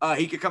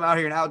 he could come out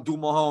here and outdo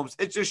Mahomes.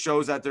 It just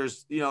shows that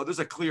there's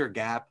a clear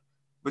gap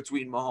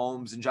between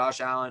Mahomes and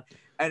Josh Allen.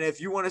 And if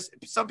you want to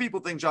 – some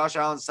people think Josh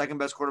Allen's second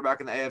best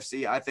quarterback in the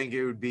AFC. I think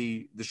it would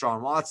be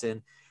Deshaun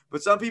Watson.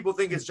 But some people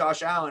think it's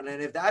Josh Allen.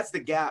 And if that's the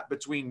gap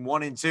between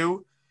 1 and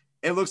 2,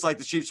 it looks like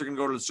the Chiefs are going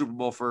to go to the Super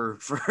Bowl for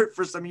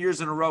some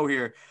years in a row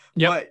here.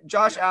 Yep. But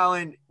Josh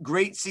Allen,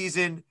 great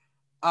season,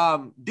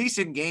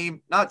 decent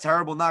game, not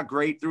terrible, not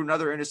great. Threw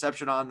another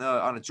interception on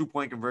a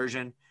 2-point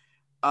conversion.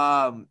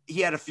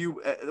 He had a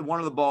few. One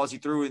of the balls he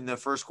threw in the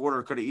first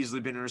quarter could have easily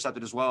been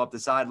intercepted as well up the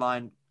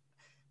sideline.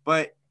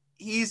 But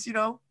he's,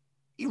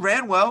 he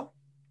ran well.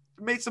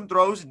 Made some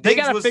throws. They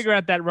got to figure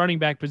out that running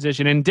back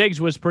position, and Diggs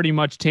was pretty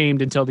much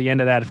tamed until the end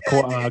of that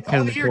quarter.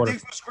 Diggs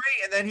was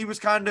great, and then he was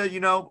kind of,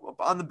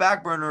 on the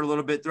back burner a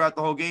little bit throughout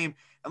the whole game.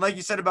 And like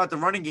you said about the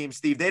running game,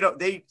 Steve, I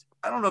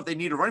don't know if they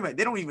need a running back.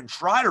 They don't even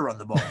try to run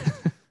the ball.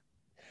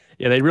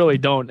 Yeah, they really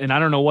don't. And I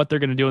don't know what they're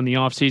going to do in the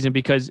offseason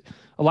because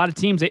a lot of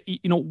teams,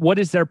 what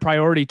is their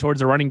priority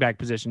towards the running back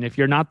position? If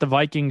you're not the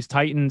Vikings,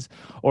 Titans,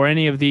 or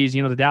any of these,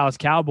 the Dallas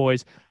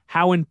Cowboys,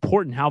 how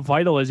important, how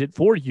vital is it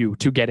for you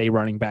to get a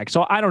running back?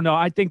 So I don't know.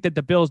 I think that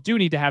the Bills do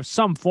need to have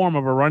some form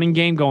of a running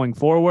game going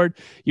forward.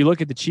 You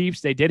look at the Chiefs,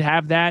 they did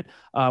have that.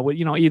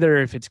 Either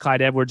if it's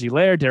Clyde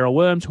Edwards-Helaire, Darrell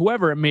Williams,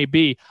 whoever it may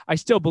be, I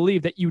still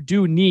believe that you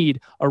do need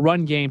a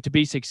run game to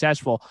be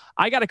successful.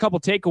 I got a couple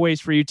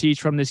takeaways for you, Teach,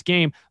 from this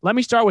game. Let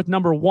me start with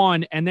number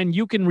 1, and then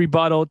you can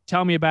rebuttal,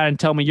 tell me about it, and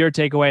tell me your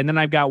takeaway. And then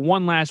I've got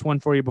one last one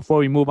for you before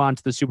we move on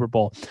to the Super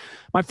Bowl.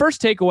 My first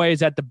takeaway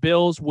is that the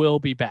Bills will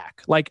be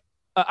back.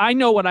 I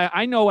know what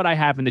I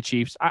have in the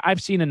Chiefs.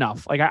 I've seen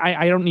enough.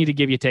 I don't need to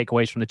give you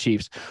takeaways from the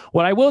Chiefs.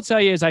 What I will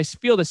tell you is I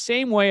feel the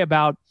same way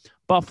about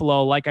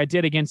Buffalo like I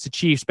did against the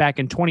Chiefs back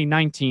in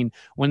 2019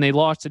 when they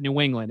lost to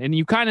New England. And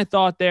you kind of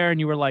thought there and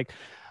you were like,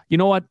 you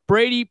know what,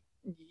 Brady,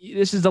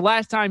 this is the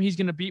last time he's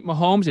going to beat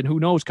Mahomes, and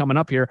who knows coming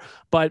up here.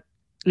 But,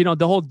 the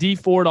whole D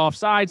Ford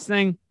offsides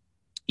thing,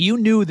 you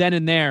knew then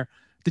and there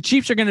the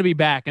Chiefs are going to be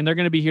back and they're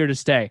going to be here to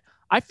stay.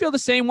 I feel the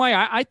same way.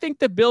 I think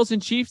the Bills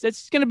and Chiefs,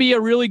 that's going to be a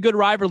really good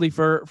rivalry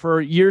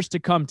for years to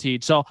come,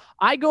 Teach. So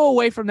I go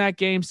away from that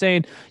game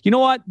saying, you know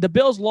what? The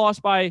Bills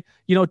lost by,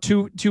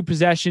 two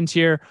possessions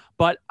here,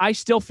 but I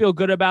still feel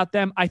good about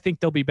them. I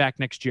think they'll be back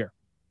next year.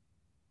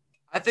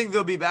 I think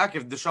they'll be back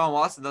if Deshaun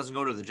Watson doesn't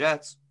go to the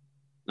Jets.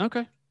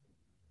 Okay.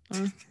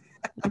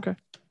 Okay. Are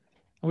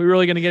we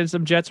really going to get into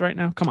some Jets right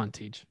now? Come on,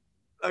 Teach.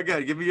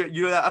 Okay. Give me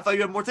I thought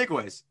you had more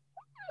takeaways.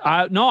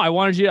 No, I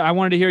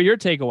wanted to hear your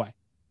takeaway.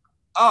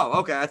 Oh,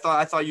 okay. I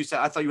thought you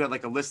had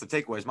like a list of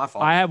takeaways. My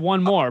fault. I have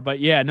one more, but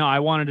yeah, no, I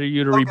wanted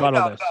you to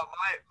rebuttal this.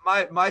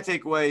 My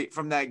takeaway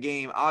from that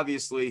game,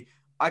 obviously,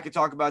 I could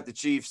talk about the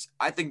Chiefs.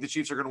 I think the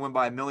Chiefs are going to win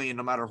by 1,000,000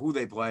 no matter who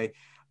they play.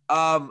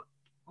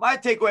 My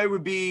takeaway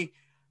would be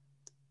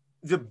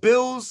the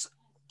Bills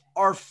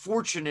are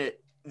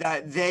fortunate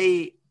that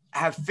they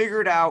have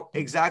figured out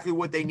exactly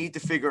what they need to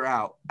figure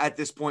out at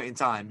this point in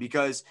time,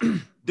 because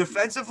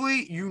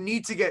defensively you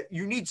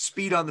need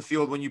speed on the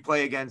field when you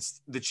play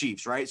against the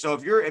Chiefs, right? So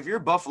if you're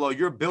Buffalo,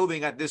 you're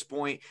building at this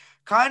point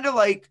kind of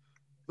like,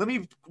 let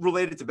me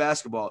relate it to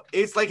basketball.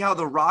 It's like how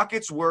the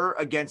Rockets were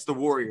against the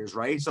Warriors,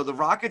 right? So the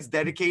Rockets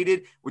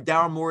dedicated with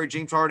Daryl Morey,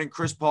 James Harden,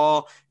 Chris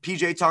Paul,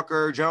 PJ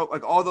Tucker, Joe,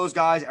 like all those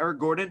guys, Eric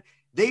Gordon.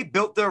 They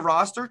built their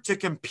roster to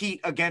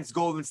compete against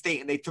Golden State,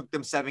 and they took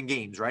them 7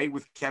 games, right,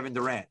 with Kevin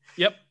Durant.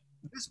 Yep.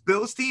 This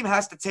Bills team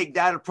has to take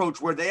that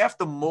approach where they have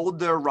to mold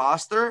their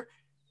roster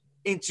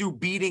into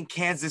beating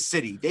Kansas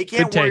City. They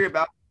can't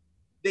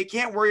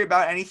worry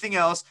about anything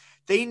else.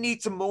 They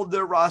need to mold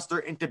their roster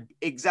into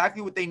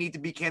exactly what they need to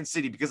be Kansas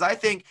City, because I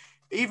think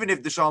even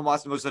if Deshaun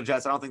Watson goes to the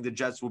Jets, I don't think the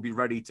Jets will be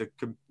ready to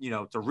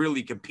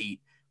really compete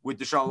with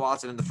Deshaun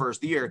Watson in the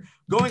first year.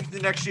 Going to the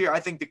next year, I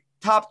think the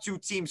top two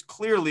teams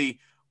clearly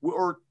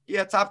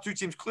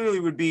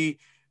would be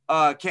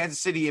Kansas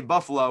City and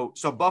Buffalo.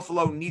 So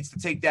Buffalo needs to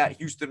take that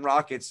Houston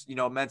Rockets,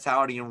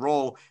 mentality and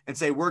role and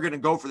say, we're going to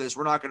go for this.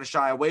 We're not going to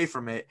shy away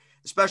from it,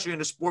 especially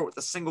in a sport with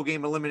a single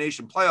game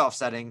elimination playoff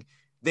setting.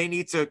 They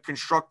need to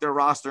construct their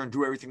roster and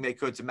do everything they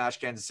could to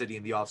match Kansas City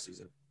in the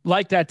offseason.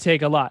 Like that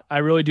take a lot. I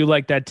really do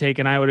like that take,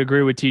 and I would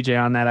agree with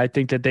TJ on that. I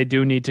think that they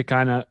do need to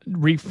kind of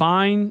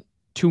refine,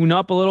 tune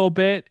up a little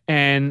bit,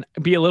 and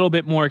be a little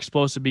bit more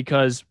explosive,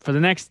 because for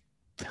the next,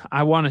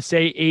 I want to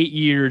say 8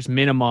 years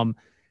minimum,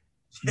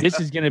 this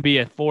is going to be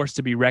a force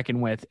to be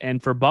reckoned with.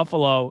 And for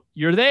Buffalo,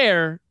 you're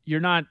there.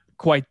 You're not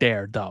quite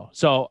there, though.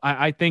 So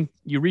I think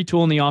you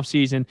retool in the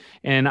offseason,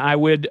 and I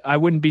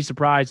wouldn't be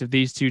surprised if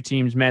these two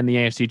teams met in the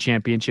AFC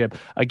Championship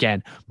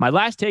again. My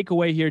last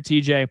takeaway here,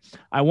 TJ,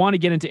 I want to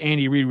get into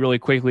Andy Reid really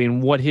quickly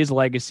and what his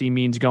legacy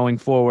means going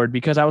forward,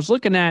 because I was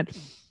looking at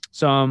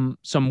some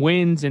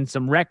wins and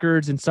some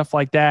records and stuff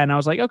like that, and I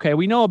was like, okay,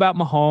 we know about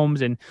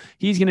Mahomes, and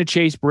he's going to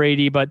chase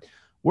Brady, but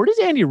where does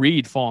Andy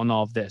Reid fall in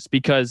all of this?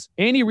 Because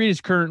Andy Reid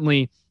is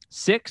currently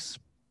 6th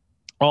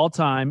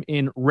all-time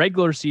in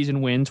regular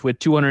season wins with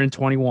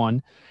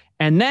 221.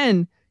 And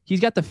then he's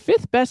got the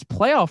 5th best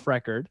playoff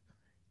record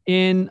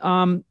in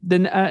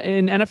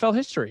NFL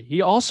history.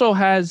 He also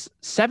has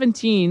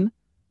 17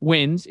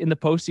 wins in the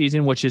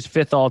postseason, which is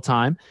 5th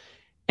all-time.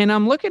 And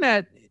I'm looking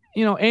at,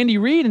 Andy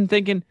Reid and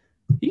thinking,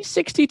 he's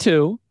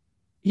 62.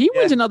 He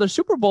wins another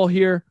Super Bowl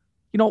here.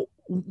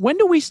 When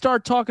do we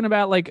start talking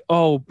about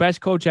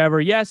best coach ever?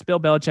 Yes, Bill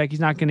Belichick. He's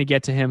not going to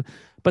get to him,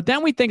 but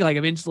then we think like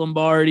of Vince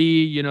Lombardi.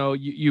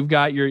 You've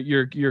got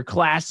your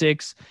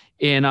classics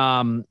in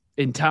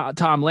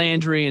Tom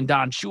Landry and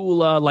Don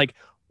Shula. Like,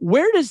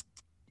 where does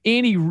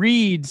Andy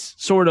Reid's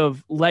sort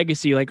of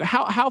legacy, like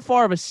how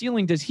far of a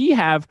ceiling does he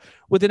have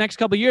with the next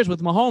couple of years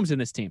with Mahomes in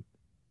this team?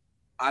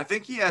 I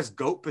think he has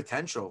GOAT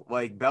potential.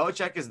 Like,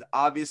 Belichick is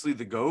obviously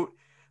the GOAT,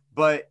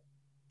 but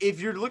if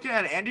you're looking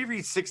at Andy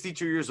Reid,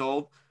 62 years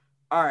old.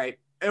 All right,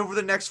 over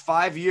the next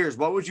 5 years,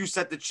 what would you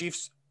set the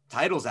Chiefs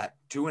titles at?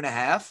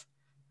 2.5?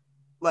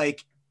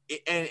 Like,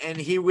 and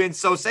he wins.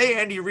 So say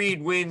Andy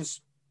Reid wins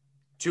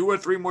 2 or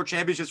 3 more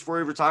championships before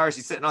he retires.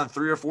 He's sitting on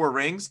 3 or 4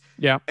 rings.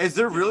 Yeah. Is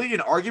there really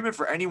an argument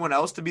for anyone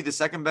else to be the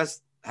second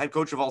best head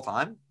coach of all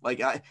time?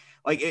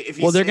 If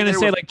they're going to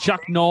say like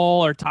Chuck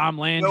Noll or Tom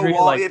Landry.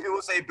 If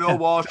people say Bill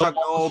Walsh, Chuck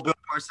Noll, Bill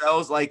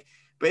Parcells,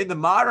 but in the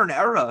modern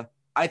era,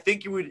 I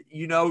think you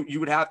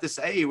would have to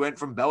say he went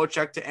from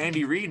Belichick to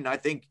Andy Reid. And I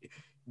think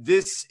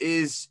this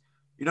is,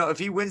 if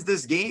he wins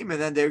this game and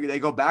then they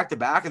go back to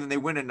back and then they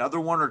win another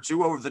 1 or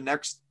 2 over the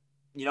next,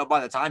 by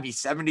the time he's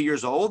 70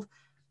 years old,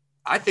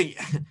 I think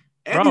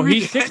Bro,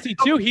 he's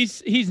 62.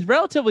 He's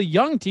relatively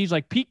young. He's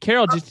like Pete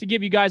Carroll, just to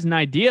give you guys an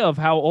idea of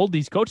how old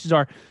these coaches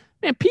are.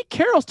 Man, Pete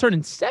Carroll's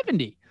turning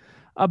 70.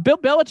 Bill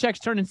Belichick's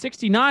turning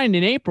 69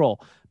 in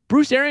April.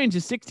 Bruce Arians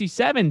is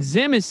 67.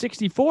 Zim is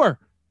 64.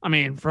 I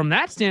mean, from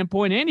that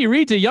standpoint, Andy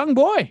Reid's a young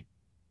boy.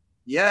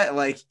 Yeah,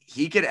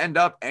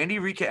 Andy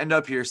Reid could end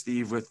up here,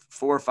 Steve, with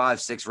 4,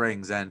 5, 6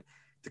 rings. And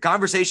the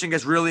conversation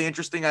gets really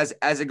interesting as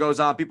it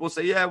goes on. People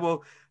say,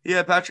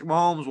 Patrick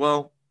Mahomes.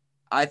 Well,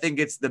 I think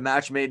it's the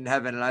match made in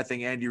heaven, and I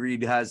think Andy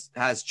Reid has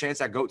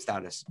chance at GOAT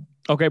status.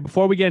 Okay,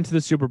 before we get into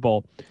the Super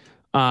Bowl,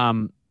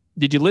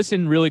 did you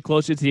listen really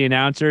closely to the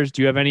announcers?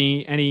 Do you have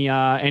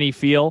any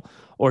feel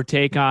or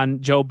take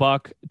on Joe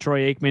Buck,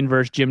 Troy Aikman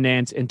versus Jim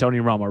Nantz and Tony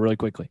Romo really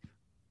quickly?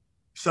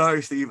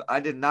 Sorry, Steve. I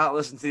did not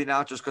listen to the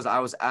announcers because I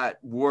was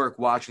at work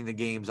watching the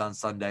games on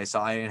Sunday, so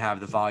I didn't have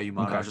the volume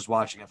on. Okay. I was just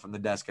watching it from the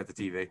desk at the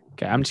TV.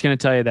 Okay, I'm just going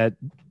to tell you that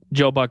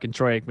Joe Buck and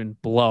Troy Aikman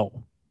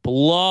blow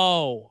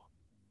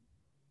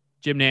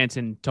Jim Nantz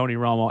and Tony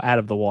Romo out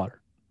of the water.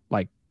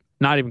 Like,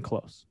 not even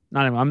close.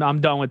 Not even.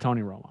 I'm done with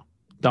Tony Romo.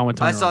 Done with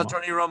Tony I saw Romo.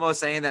 Tony Romo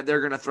saying that they're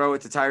going to throw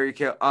it to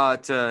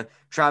to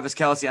Travis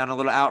Kelce on a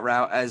little out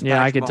route as Yeah,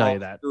 I Patrick could tell you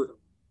Mahomes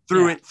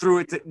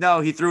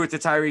that. he threw it to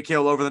Tyreek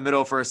Hill over the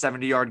middle for a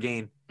 70-yard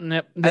gain.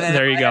 Yep. And then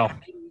There you go.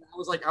 I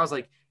was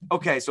like,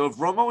 okay, so if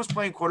Romo was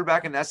playing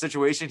quarterback in that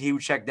situation, he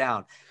would check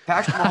down.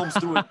 Patrick Mahomes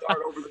threw a dart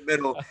over the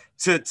middle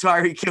to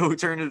Tyreek Hill, who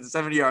turned it to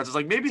 70 yards. I was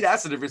like, maybe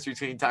that's the difference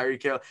between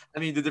Tyreek Hill.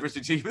 The difference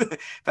between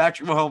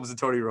Patrick Mahomes and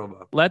Tony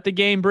Romo. Let the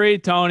game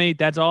breathe, Tony.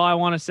 That's all I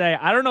want to say.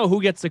 I don't know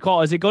who gets the call.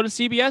 Does it go to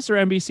CBS or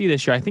NBC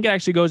this year? I think it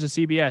actually goes to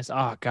CBS.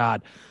 Oh,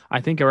 God. I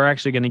think we're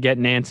actually going to get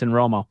Nance and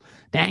Romo.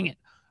 Dang it.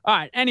 All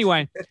right.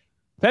 Anyway,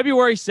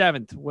 February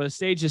 7th, where the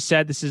stage is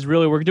set. This is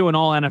really, we're doing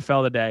all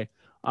NFL today.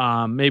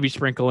 Maybe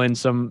sprinkle in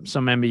some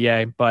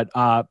NBA, but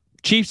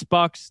Chiefs,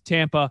 Bucks,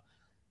 Tampa.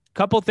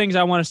 Couple things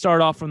I want to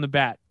start off from the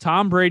bat.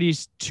 Tom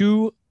Brady's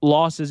 2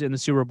 losses in the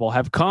Super Bowl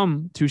have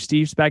come to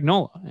Steve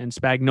Spagnuolo, and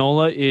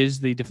Spagnuolo is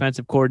the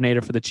defensive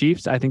coordinator for the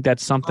Chiefs. I think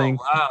that's something.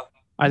 Oh, wow.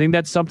 I think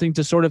that's something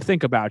to sort of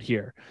think about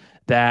here.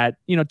 That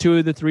 2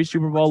 of the 3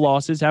 Super Bowl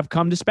losses have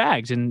come to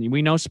Spags, and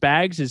we know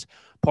Spags is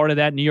part of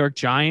that New York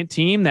Giant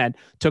team that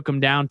took him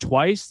down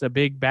twice, the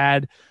big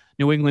bad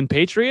New England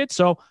Patriots.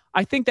 So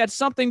I think that's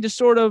something to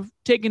sort of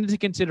take into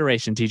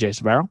consideration, TJ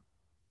Savero.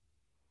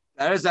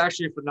 That is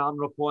actually a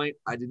phenomenal point.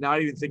 I did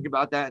not even think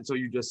about that until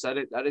you just said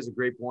it. That is a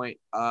great point.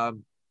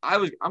 I'm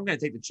going to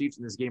take the Chiefs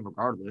in this game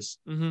regardless.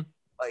 Mm-hmm.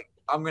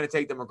 I'm going to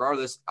take them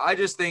regardless. I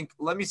just think,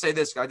 let me say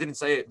this. I didn't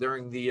say it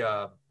during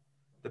the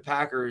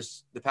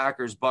Packers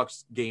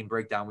Bucks game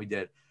breakdown we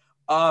did.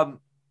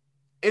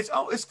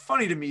 It's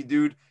funny to me,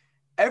 dude.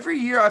 Every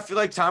year I feel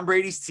like Tom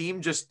Brady's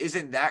team just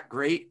isn't that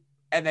great,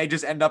 and they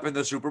just end up in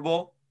the Super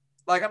Bowl.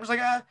 I'm just like,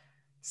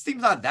 this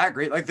team's not that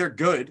great. They're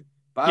good,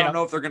 but I don't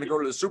know if they're going to go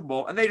to the Super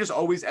Bowl, and they just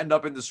always end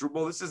up in the Super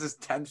Bowl. This is his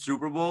 10th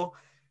Super Bowl.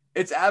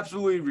 It's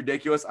absolutely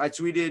ridiculous. I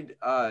tweeted,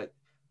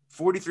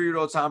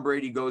 43-year-old Tom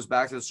Brady goes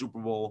back to the Super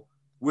Bowl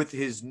with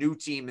his new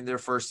team in their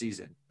first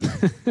season.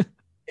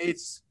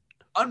 It's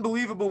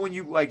unbelievable when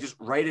you just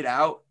write it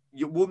out.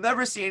 You will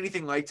never see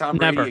anything like Tom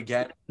Brady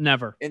again.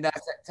 Never. In that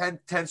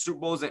 10 Super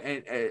Bowls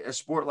in a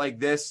sport like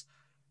this.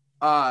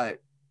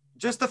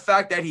 Just the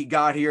fact that he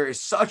got here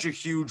is such a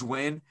huge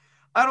win.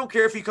 I don't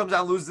care if he comes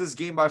out and loses this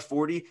game by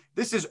 40.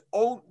 It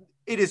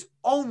is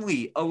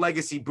only a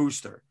legacy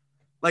booster.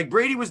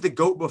 Brady was the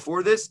GOAT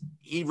before this.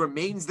 He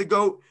remains the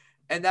GOAT.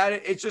 And that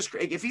it's just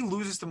if he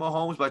loses to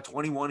Mahomes by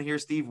 21 here,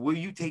 Steve, will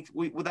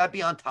that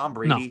be on Tom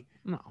Brady?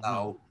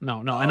 No.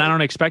 And I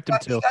don't expect him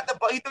to.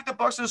 He took the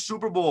Bucs to the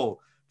Super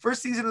Bowl.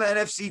 First season in the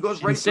NFC,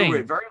 goes right through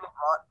it.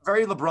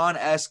 Very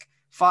LeBron-esque.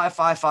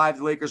 5-5-5.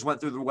 The Lakers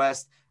went through the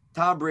West.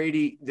 Tom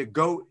Brady, the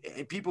GOAT.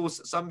 And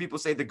some people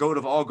say the GOAT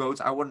of all GOATs.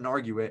 I wouldn't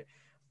argue it.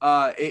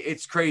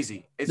 It's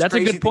crazy. That's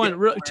crazy a good point.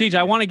 TJ,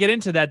 I want to get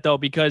into that, though,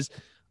 because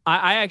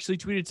I actually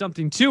tweeted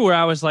something, too, where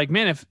I was like,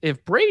 man,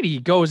 if Brady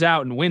goes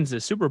out and wins the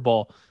Super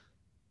Bowl,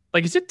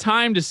 is it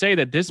time to say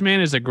that this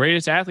man is the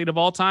greatest athlete of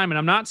all time? And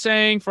I'm not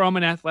saying from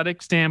an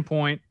athletic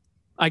standpoint.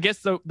 I guess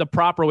the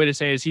proper way to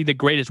say is he the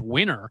greatest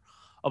winner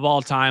of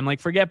all time.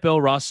 Forget Bill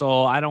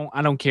Russell. I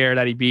don't care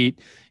that he beat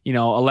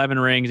 11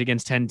 rings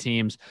against 10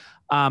 teams.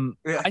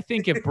 I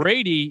think if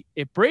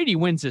Brady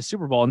wins the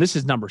Super Bowl, and this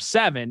is number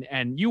 7,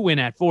 and you win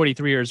at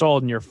 43 years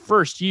old in your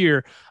first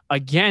year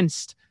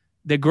against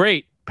the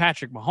great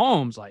Patrick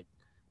Mahomes,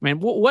 man,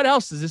 what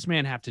else does this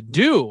man have to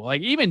do?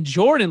 Even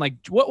Jordan,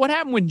 what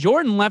happened when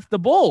Jordan left the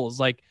Bulls?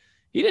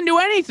 He didn't do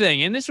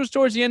anything, and this was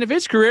towards the end of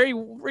his career. He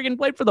freaking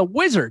played for the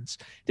Wizards,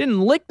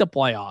 didn't lick the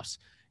playoffs.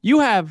 You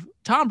have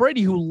Tom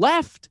Brady, who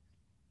left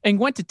and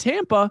went to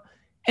Tampa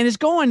and is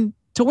going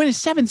to win his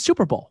 7th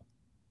Super Bowl.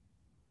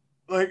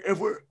 If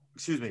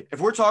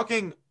we're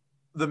talking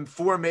the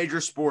 4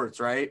 major sports,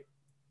 right?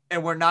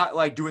 And we're not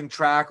doing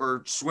track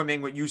or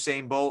swimming with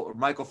Usain Bolt or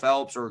Michael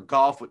Phelps or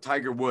golf with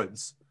Tiger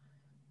Woods.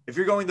 If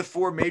you're going the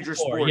 4 major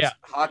sports,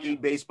 hockey,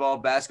 baseball,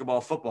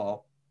 basketball,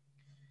 football,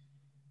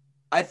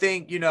 I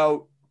think,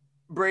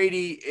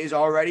 Brady is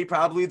already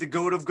probably the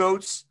GOAT of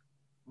GOATs,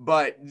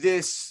 but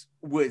this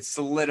would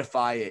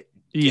solidify it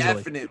easily.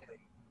 Definitely.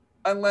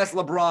 Unless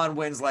LeBron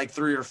wins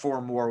 3 or 4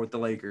 more with the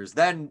Lakers,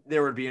 then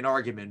there would be an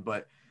argument.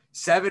 But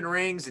 7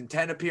 rings and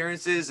 10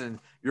 appearances, and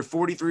you're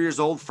 43 years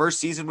old,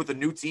 first season with a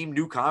new team,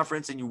 new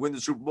conference, and you win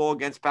the Super Bowl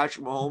against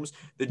Patrick Mahomes,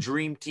 the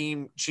dream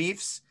team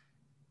Chiefs.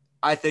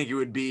 I think it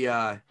would be.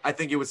 I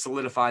think it would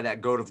solidify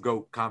that GOAT of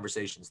GOAT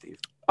conversation, Steve.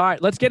 All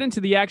right, let's get into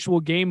the actual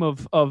game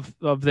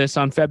of this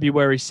on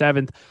February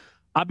 7th.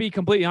 I'll be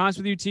completely honest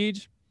with you,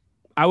 Tej.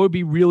 I would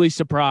be really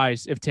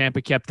surprised if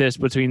Tampa kept this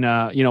between,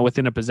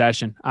 within a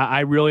possession.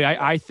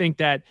 I think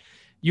that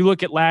you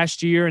look at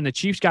last year and the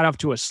Chiefs got off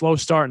to a slow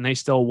start and they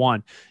still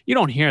won. You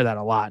don't hear that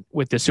a lot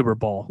with the Super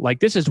Bowl.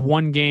 This is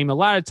one game. A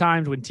lot of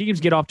times when teams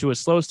get off to a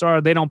slow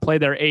start, they don't play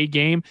their A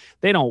game.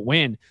 They don't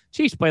win.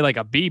 Chiefs play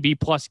a B+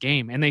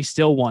 game and they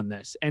still won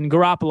this. And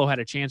Garoppolo had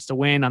a chance to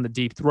win on the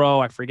deep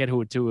throw. I forget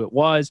who it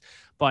was.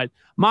 But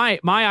my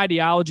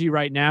ideology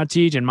right now,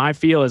 Tej, and my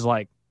feel is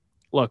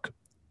look,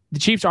 the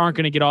Chiefs aren't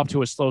going to get off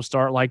to a slow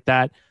start like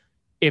that.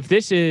 if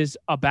this is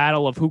a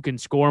battle of who can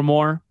score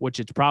more, which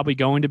it's probably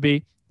going to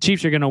be,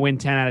 Chiefs are going to win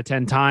 10 out of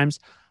 10 times.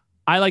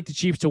 I like the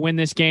Chiefs to win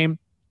this game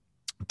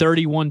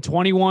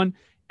 31-21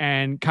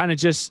 and kind of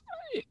just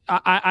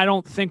I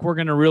don't think we're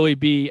going to really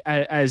be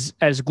as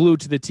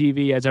glued to the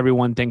TV as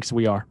everyone thinks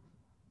we are.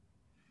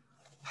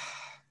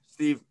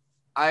 Steve,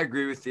 I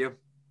agree with you.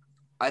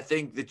 I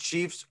think the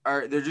Chiefs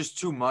they're just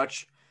too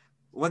much.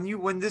 When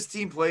these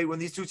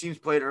two teams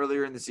played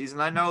earlier in the season,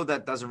 I know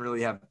that doesn't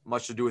really have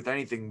much to do with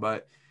anything,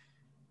 but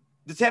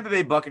the Tampa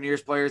Bay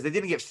Buccaneers players, they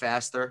didn't get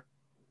faster.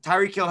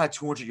 Tyreek Hill had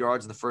 200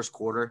 yards in the first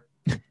quarter.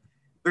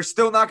 They're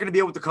still not going to be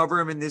able to cover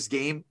him in this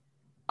game.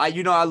 I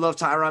love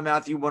Tyrann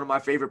Mathieu. One of my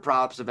favorite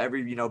props of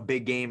every,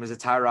 big game is a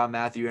Tyrann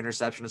Mathieu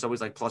interception. It's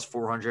always like plus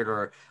 400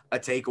 or a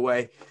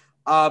takeaway.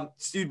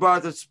 Steve brought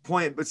up this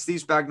point, but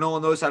Steve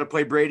Spagnuolo knows how to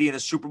play Brady in a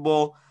Super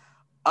Bowl.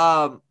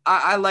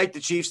 I like the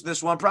Chiefs in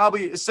this one.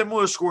 Probably a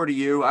similar score to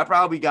you. I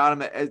probably got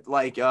them at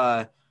like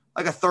a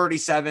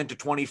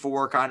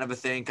 37-24 kind of a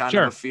thing, kind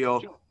of a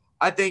feel. Sure.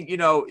 I think,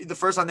 the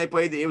first time they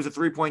played, it was a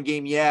 3-point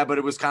game. Yeah, but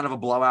it was kind of a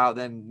blowout.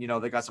 Then,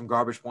 they got some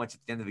garbage points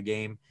at the end of the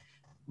game.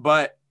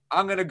 But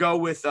I'm going to go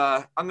with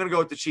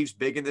the Chiefs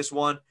big in this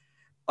one.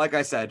 Like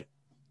I said,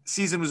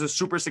 season was a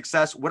super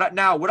success. Would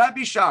I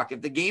be shocked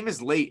if the game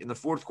is late in the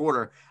fourth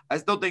quarter? I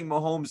still think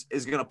Mahomes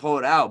is going to pull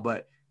it out.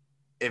 But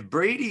if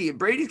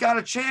Brady's got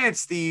a chance,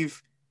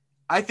 Steve,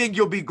 I think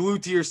you'll be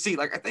glued to your seat.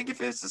 Like, I think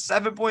if it's a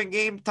 7-point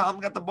game,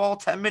 Tom got the ball,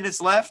 10 minutes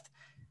left,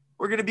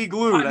 we're going to be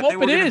glued. I think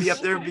we're going to be up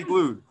there and be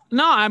glued.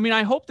 No, I mean,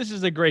 I hope this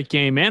is a great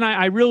game, man.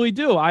 I really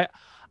do.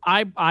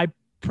 I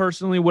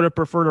personally would have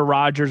preferred a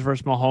Rodgers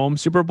versus Mahomes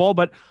Super Bowl,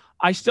 but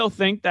I still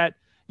think that,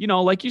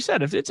 like you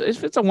said, if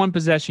it's a one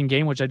possession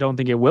game, which I don't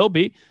think it will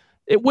be,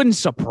 it wouldn't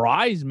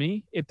surprise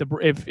me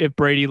if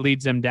Brady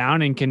leads them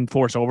down and can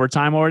force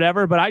overtime or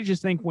whatever. But I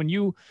just think when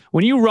you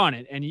run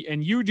it and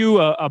you do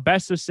a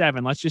best of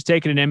 7, let's just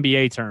take it in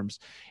NBA terms,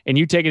 and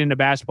you take it into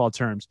basketball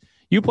terms,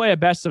 you play a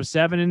best of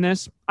 7 in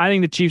this, I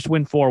think the Chiefs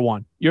win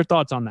 4-1. Your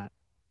thoughts on that?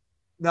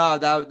 No,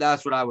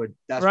 that's what I would.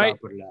 That's right. What I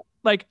would put it at.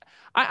 Like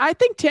I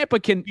think Tampa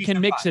can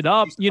mix it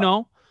up.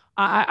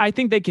 I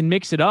think they can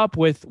mix it up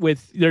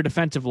with their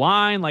defensive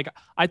line. Like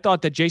I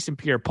thought that Jason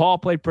Pierre-Paul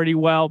played pretty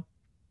well,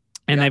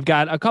 and they've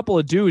got a couple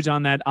of dudes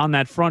on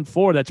that front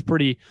four that's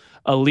pretty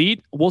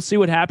elite. We'll see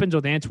what happens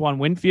with Antoine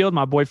Winfield,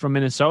 my boy from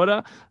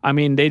Minnesota. I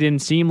mean, they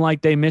didn't seem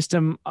like they missed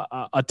him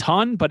a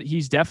ton, but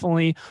he's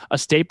definitely a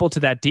staple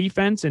to that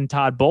defense, and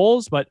Todd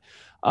Bowles. But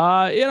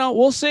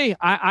we'll see.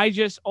 I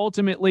just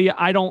ultimately,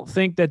 I don't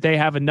think that they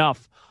have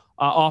enough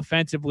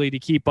offensively to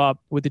keep up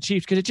with the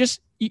Chiefs, because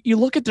you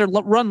look at their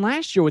run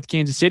last year with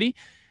Kansas City,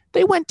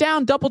 they went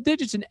down double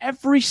digits in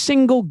every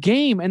single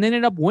game and then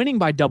ended up winning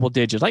by double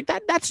digits. Like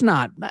that's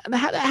not,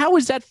 how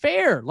is that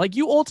fair? Like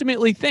you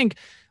ultimately think,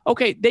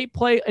 okay, they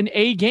play an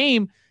A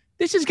game,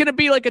 this is going to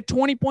be like a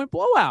 20-point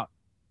blowout.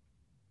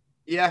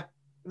 Yeah,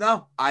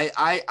 no,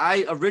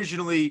 I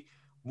originally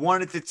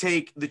wanted to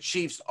take the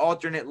Chiefs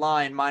alternate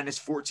line minus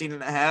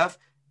 14.5.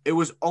 It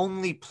was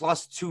only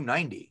plus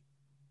 290.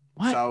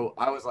 What? So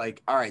I was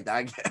like, all right,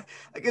 I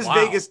guess wow.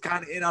 Vegas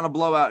kind of in on a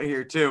blowout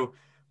here too.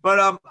 But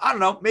I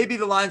don't know. Maybe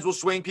the lines will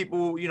swing.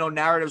 People,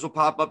 narratives will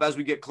pop up as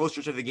we get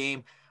closer to the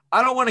game.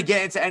 I don't want to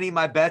get into any of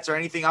my bets or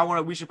anything.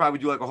 We should probably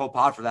do like a whole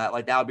pod for that.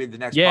 Like that would be the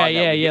next pod.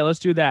 Yeah. Let's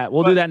do that.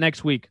 We'll do that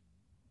next week.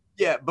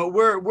 Yeah, but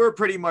we're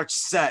pretty much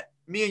set.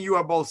 Me and you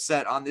are both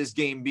set on this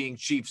game being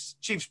Chiefs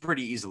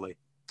pretty easily.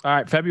 All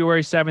right,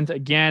 February 7th,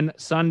 again,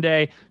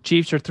 Sunday.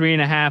 Chiefs are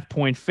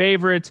 3.5-point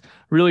favorites.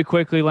 Really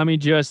quickly, let me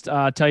just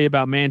tell you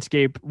about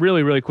Manscaped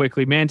really, really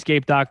quickly.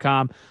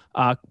 Manscaped.com,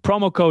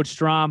 promo code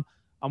STROM.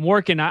 I'm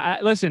working.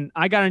 Listen,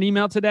 I got an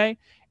email today,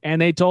 and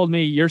they told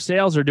me your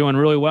sales are doing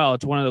really well.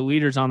 It's one of the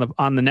leaders on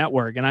the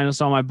network, and I know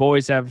some of my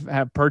boys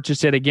have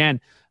purchased it again.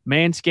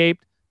 Manscaped,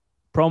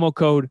 promo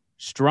code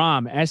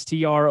STROM,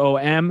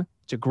 STROM.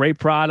 It's a great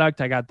product.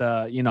 I got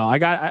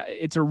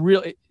it's a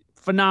real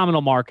phenomenal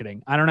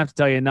marketing. I don't have to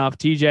tell you enough.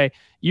 TJ,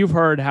 you've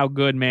heard how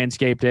good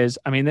Manscaped is.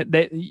 I mean,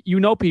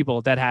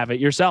 people that have it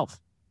yourself.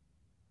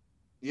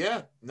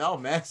 Yeah, no,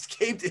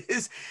 Manscaped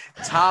is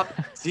top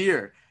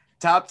tier.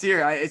 Top tier.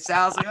 It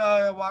sounds like,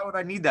 oh, why would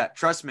I need that?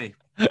 Trust me,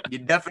 you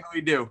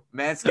definitely do.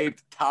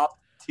 Manscaped,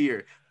 top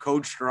tier.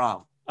 Code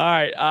STRONG. All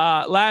right,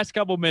 last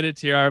couple minutes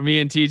here.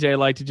 Me and TJ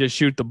like to just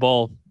shoot the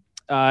bull.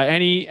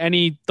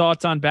 Any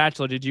thoughts on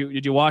Bachelor? Did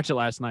you watch it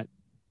last night?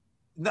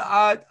 No,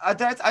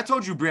 I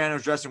told you Brianna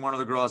was dressing one of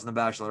the girls in The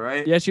Bachelor,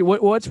 right? Yes.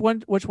 Which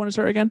one is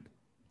her again?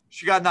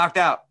 She got knocked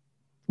out.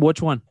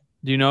 Which one?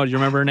 Do you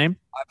remember her name?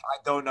 I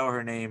don't know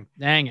her name.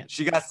 Dang it.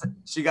 She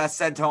got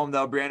sent home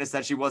though. Brianna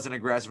said she wasn't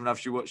aggressive enough.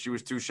 She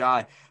was too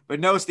shy. But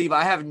no, Steve,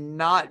 I have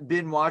not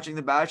been watching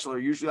The Bachelor.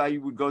 Usually I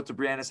would go to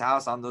Brianna's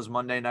house on those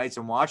Monday nights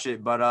and watch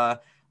it, but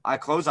I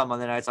close on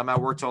Monday nights. I'm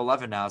at work till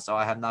 11 now, so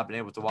I have not been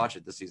able to watch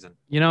it this season.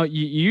 You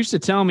used to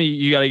tell me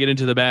you got to get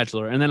into The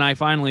Bachelor, and then I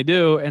finally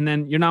do, and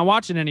then you're not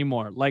watching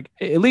anymore. Like,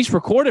 at least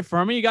record it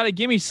for me. You got to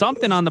give me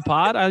something on the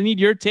pod. I need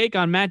your take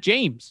on Matt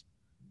James.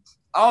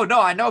 Oh,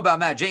 no, I know about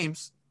Matt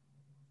James.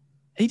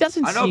 He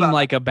doesn't I know seem about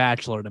like a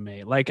bachelor to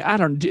me. Like, I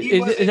don't.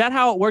 He Is that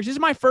how it works? This is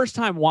my first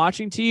time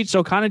watching Teach,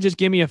 so kind of just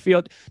give me a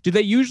feel. Do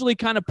they usually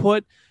kind of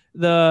put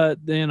the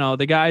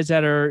guys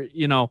that are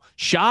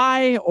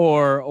shy,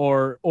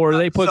 or do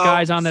they put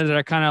guys on there that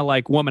are kind of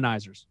like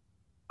womanizers?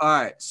 All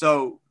right,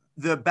 so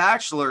the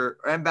Bachelor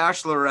and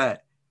Bachelorette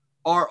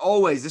are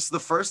always. This is the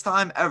first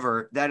time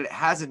ever that it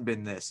hasn't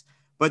been this,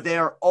 but they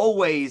are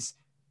always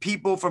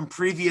people from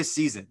previous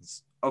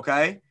seasons.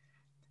 Okay,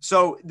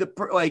 so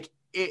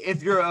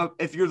if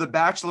you're the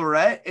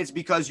Bachelorette, it's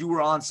because you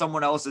were on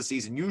someone else's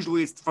season.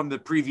 Usually it's from the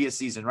previous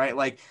season, right?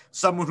 Like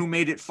someone who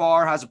made it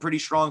far, has a pretty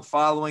strong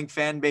following,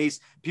 fan base.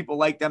 People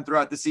like them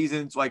throughout the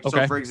seasons. Like,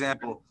 Okay. So for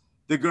example,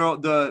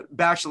 the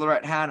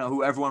Bachelorette Hannah,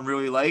 who everyone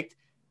really liked,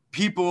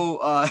 she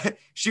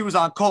was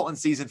on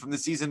Colton's season from the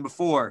season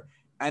before.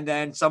 And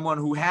then someone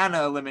who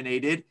Hannah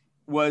eliminated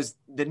was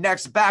the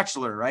next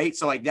Bachelor, right?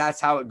 So like,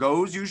 that's how it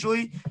goes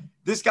usually.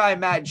 This guy,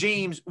 Matt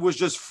James, was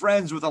just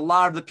friends with a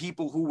lot of the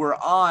people who were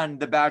on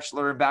The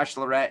Bachelor and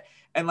Bachelorette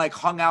and like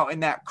hung out in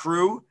that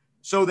crew.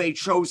 So they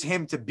chose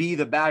him to be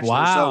the Bachelor.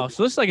 Wow.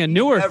 So this is like a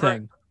newer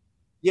thing.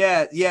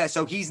 Yeah.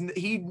 So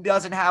he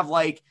doesn't have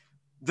like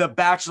the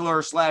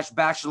Bachelor /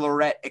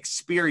 Bachelorette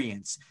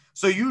experience.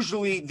 So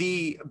usually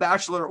the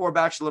Bachelor or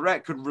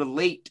Bachelorette could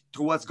relate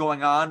to what's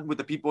going on with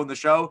the people in the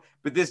show,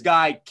 but this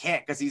guy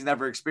can't because he's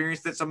never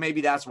experienced it. So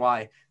maybe that's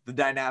why the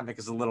dynamic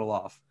is a little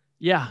off.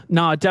 Yeah,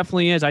 no, it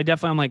definitely is.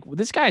 I'm like, well,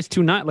 this guy's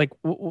too not like,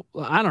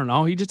 I don't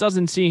know. He just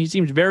doesn't he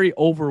seems very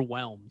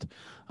overwhelmed.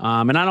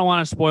 And I don't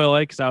want to spoil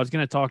it because I was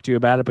going to talk to you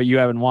about it, but you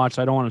haven't watched.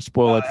 So I don't want to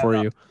spoil it for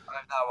you.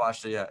 I've not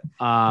watched it yet.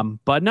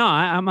 But no,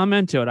 I'm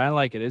into it. I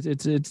like it.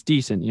 It's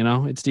decent.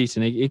 It's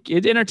decent.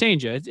 It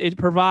entertains you. It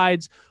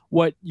provides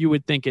what you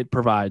would think it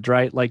provides,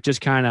 right? Like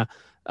just kind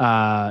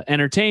of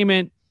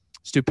entertainment,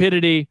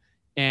 stupidity.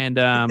 And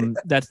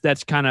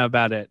that's kind of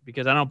about it,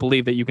 because I don't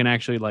believe that you can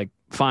actually like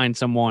find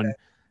someone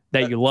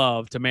that you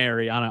love to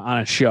marry on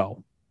a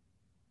show.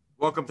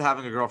 Welcome to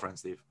having a girlfriend,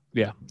 Steve.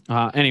 Yeah.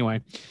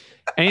 Anyway,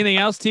 anything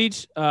else,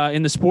 Teach,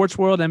 in the sports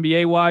world,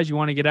 NBA wise, you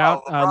want to get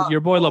out? Your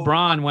boy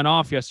LeBron went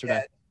off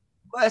yesterday.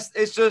 Yeah.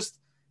 It's just,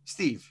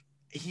 Steve,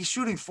 he's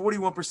shooting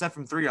 41%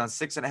 from three on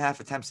 6.5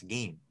 attempts a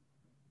game.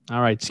 All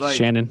right, like,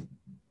 Shannon.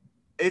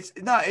 It's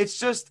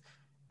just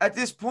at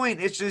this point,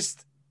 it's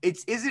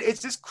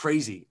just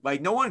crazy.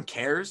 Like no one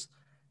cares.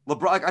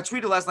 LeBron, like, I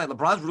tweeted last night,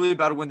 LeBron's really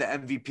about to win the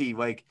MVP.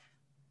 Like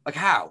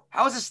how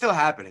is this still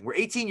happening? We're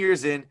 18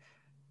 years in.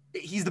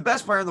 He's the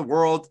best player in the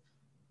world.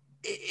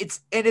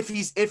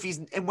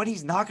 And when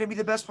he's not going to be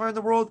the best player in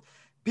the world,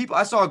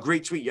 I saw a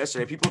great tweet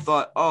yesterday. People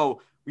thought,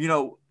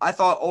 I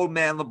thought old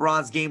man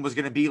LeBron's game was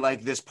going to be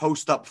like this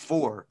post up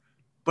 4,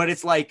 but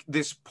it's like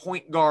this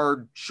point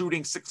guard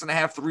shooting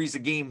 6.5 threes a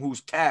game who's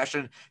cash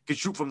and can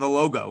shoot from the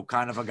logo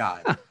kind of a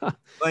guy.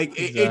 Like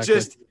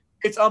exactly.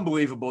 It's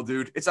unbelievable,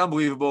 dude. It's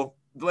unbelievable.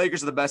 The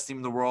Lakers are the best team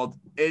in the world.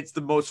 It's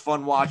the most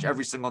fun watch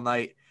every single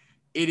night.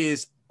 It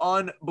is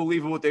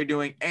unbelievable what they're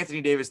doing.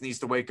 Anthony Davis needs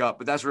to wake up,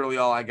 but that's really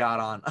all I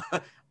got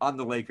on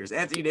the Lakers.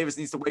 Anthony Davis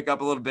needs to wake up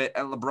a little bit,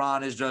 and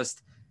LeBron is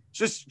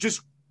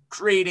just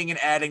creating and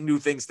adding new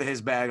things to his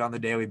bag on the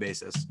daily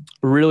basis.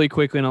 Really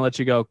quickly, and I'll let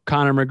you go.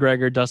 Conor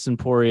McGregor, Dustin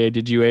Poirier.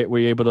 Were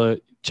you able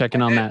to check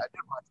in on that?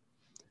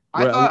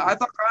 I thought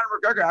Conor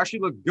McGregor actually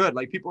looked good.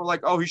 Like people were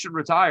like, "Oh, he should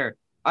retire."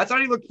 I thought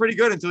he looked pretty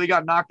good until he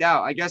got knocked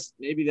out. I guess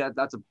maybe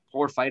that's a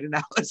poor fight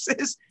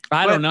analysis.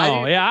 I don't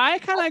know. I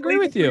kind of agree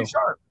with you.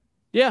 Sharp.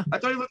 Yeah. I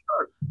thought he looked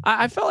sharp.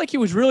 I felt like he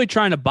was really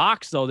trying to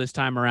box, though, this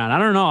time around. I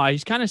don't know.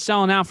 He's kind of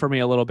selling out for me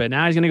a little bit.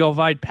 Now he's going to go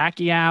fight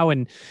Pacquiao,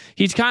 and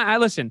he's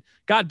listen,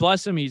 God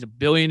bless him. He's a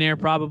billionaire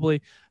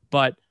probably,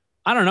 but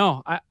I don't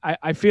know.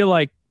 I feel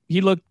like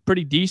he looked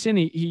pretty decent.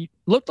 He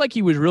looked like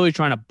he was really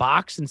trying to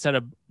box instead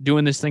of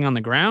doing this thing on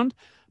the ground,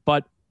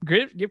 but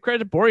give credit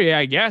to Poirier,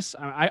 I guess.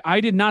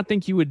 I did not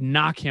think he would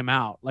knock him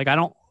out. Like,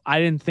 I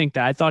didn't think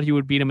that. I thought he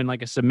would beat him in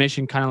like a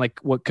submission, kind of like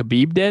what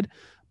Khabib did.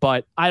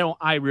 But I'm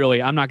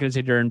not going to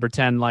sit there and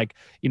pretend like,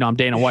 I'm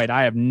Dana White.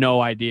 I have no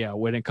idea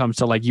when it comes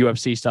to like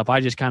UFC stuff.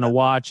 I just kind of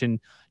watch and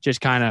just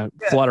kind of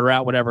flutter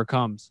out whatever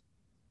comes.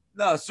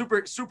 No,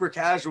 super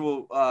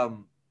casual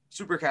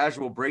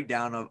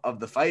breakdown of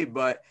the fight.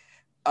 But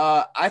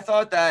I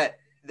thought that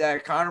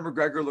Conor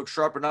McGregor looked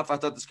sharp enough. I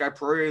thought this guy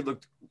Poirier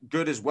looked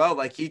good as well.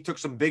 Like he took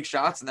some big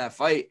shots in that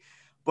fight.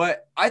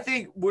 But I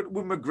think with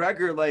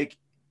McGregor, like,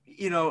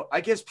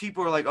 I guess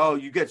people are like, oh,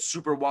 you get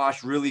super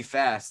washed really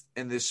fast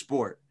in this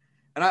sport.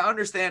 And I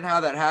understand how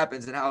that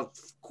happens and how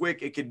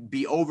quick it could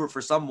be over for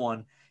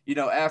someone,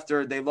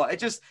 after they lost. It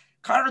just,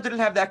 Conor didn't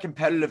have that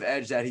competitive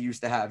edge that he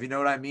used to have. You know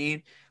what I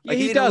mean? Like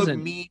he didn't doesn't.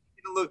 Look mean.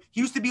 He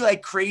used to be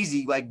like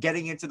crazy, like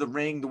getting into the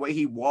ring, the way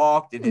he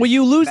walked. And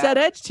you lose that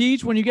edge,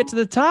 Teach, when you get to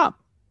the top.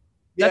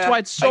 That's why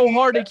it's so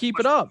hard to keep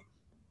it up.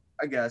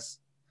 I guess.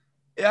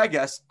 Yeah, I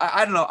guess.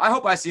 I don't know. I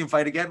hope I see him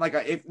fight again. Like,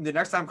 if the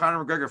next time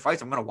Conor McGregor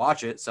fights, I'm going to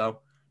watch it. So,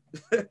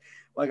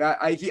 like,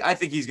 I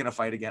think he's going to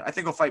fight again. I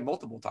think he'll fight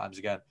multiple times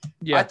again.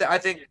 Yeah. I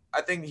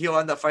think he'll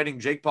end up fighting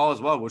Jake Paul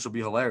as well, which will be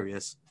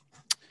hilarious.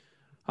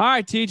 All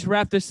right, Teach,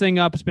 wrap this thing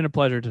up. It's been a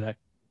pleasure today.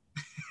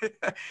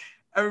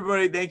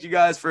 Everybody, thank you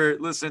guys for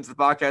listening to the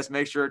podcast.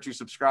 Make sure to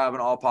subscribe on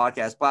all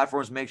podcast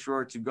platforms. Make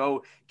sure to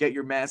go get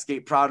your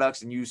Manscaped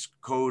products and use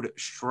code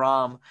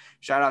STROM.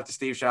 Shout out to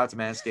Steve. Shout out to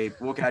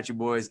Manscaped. We'll catch you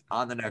boys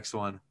on the next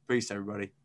one. Peace, everybody.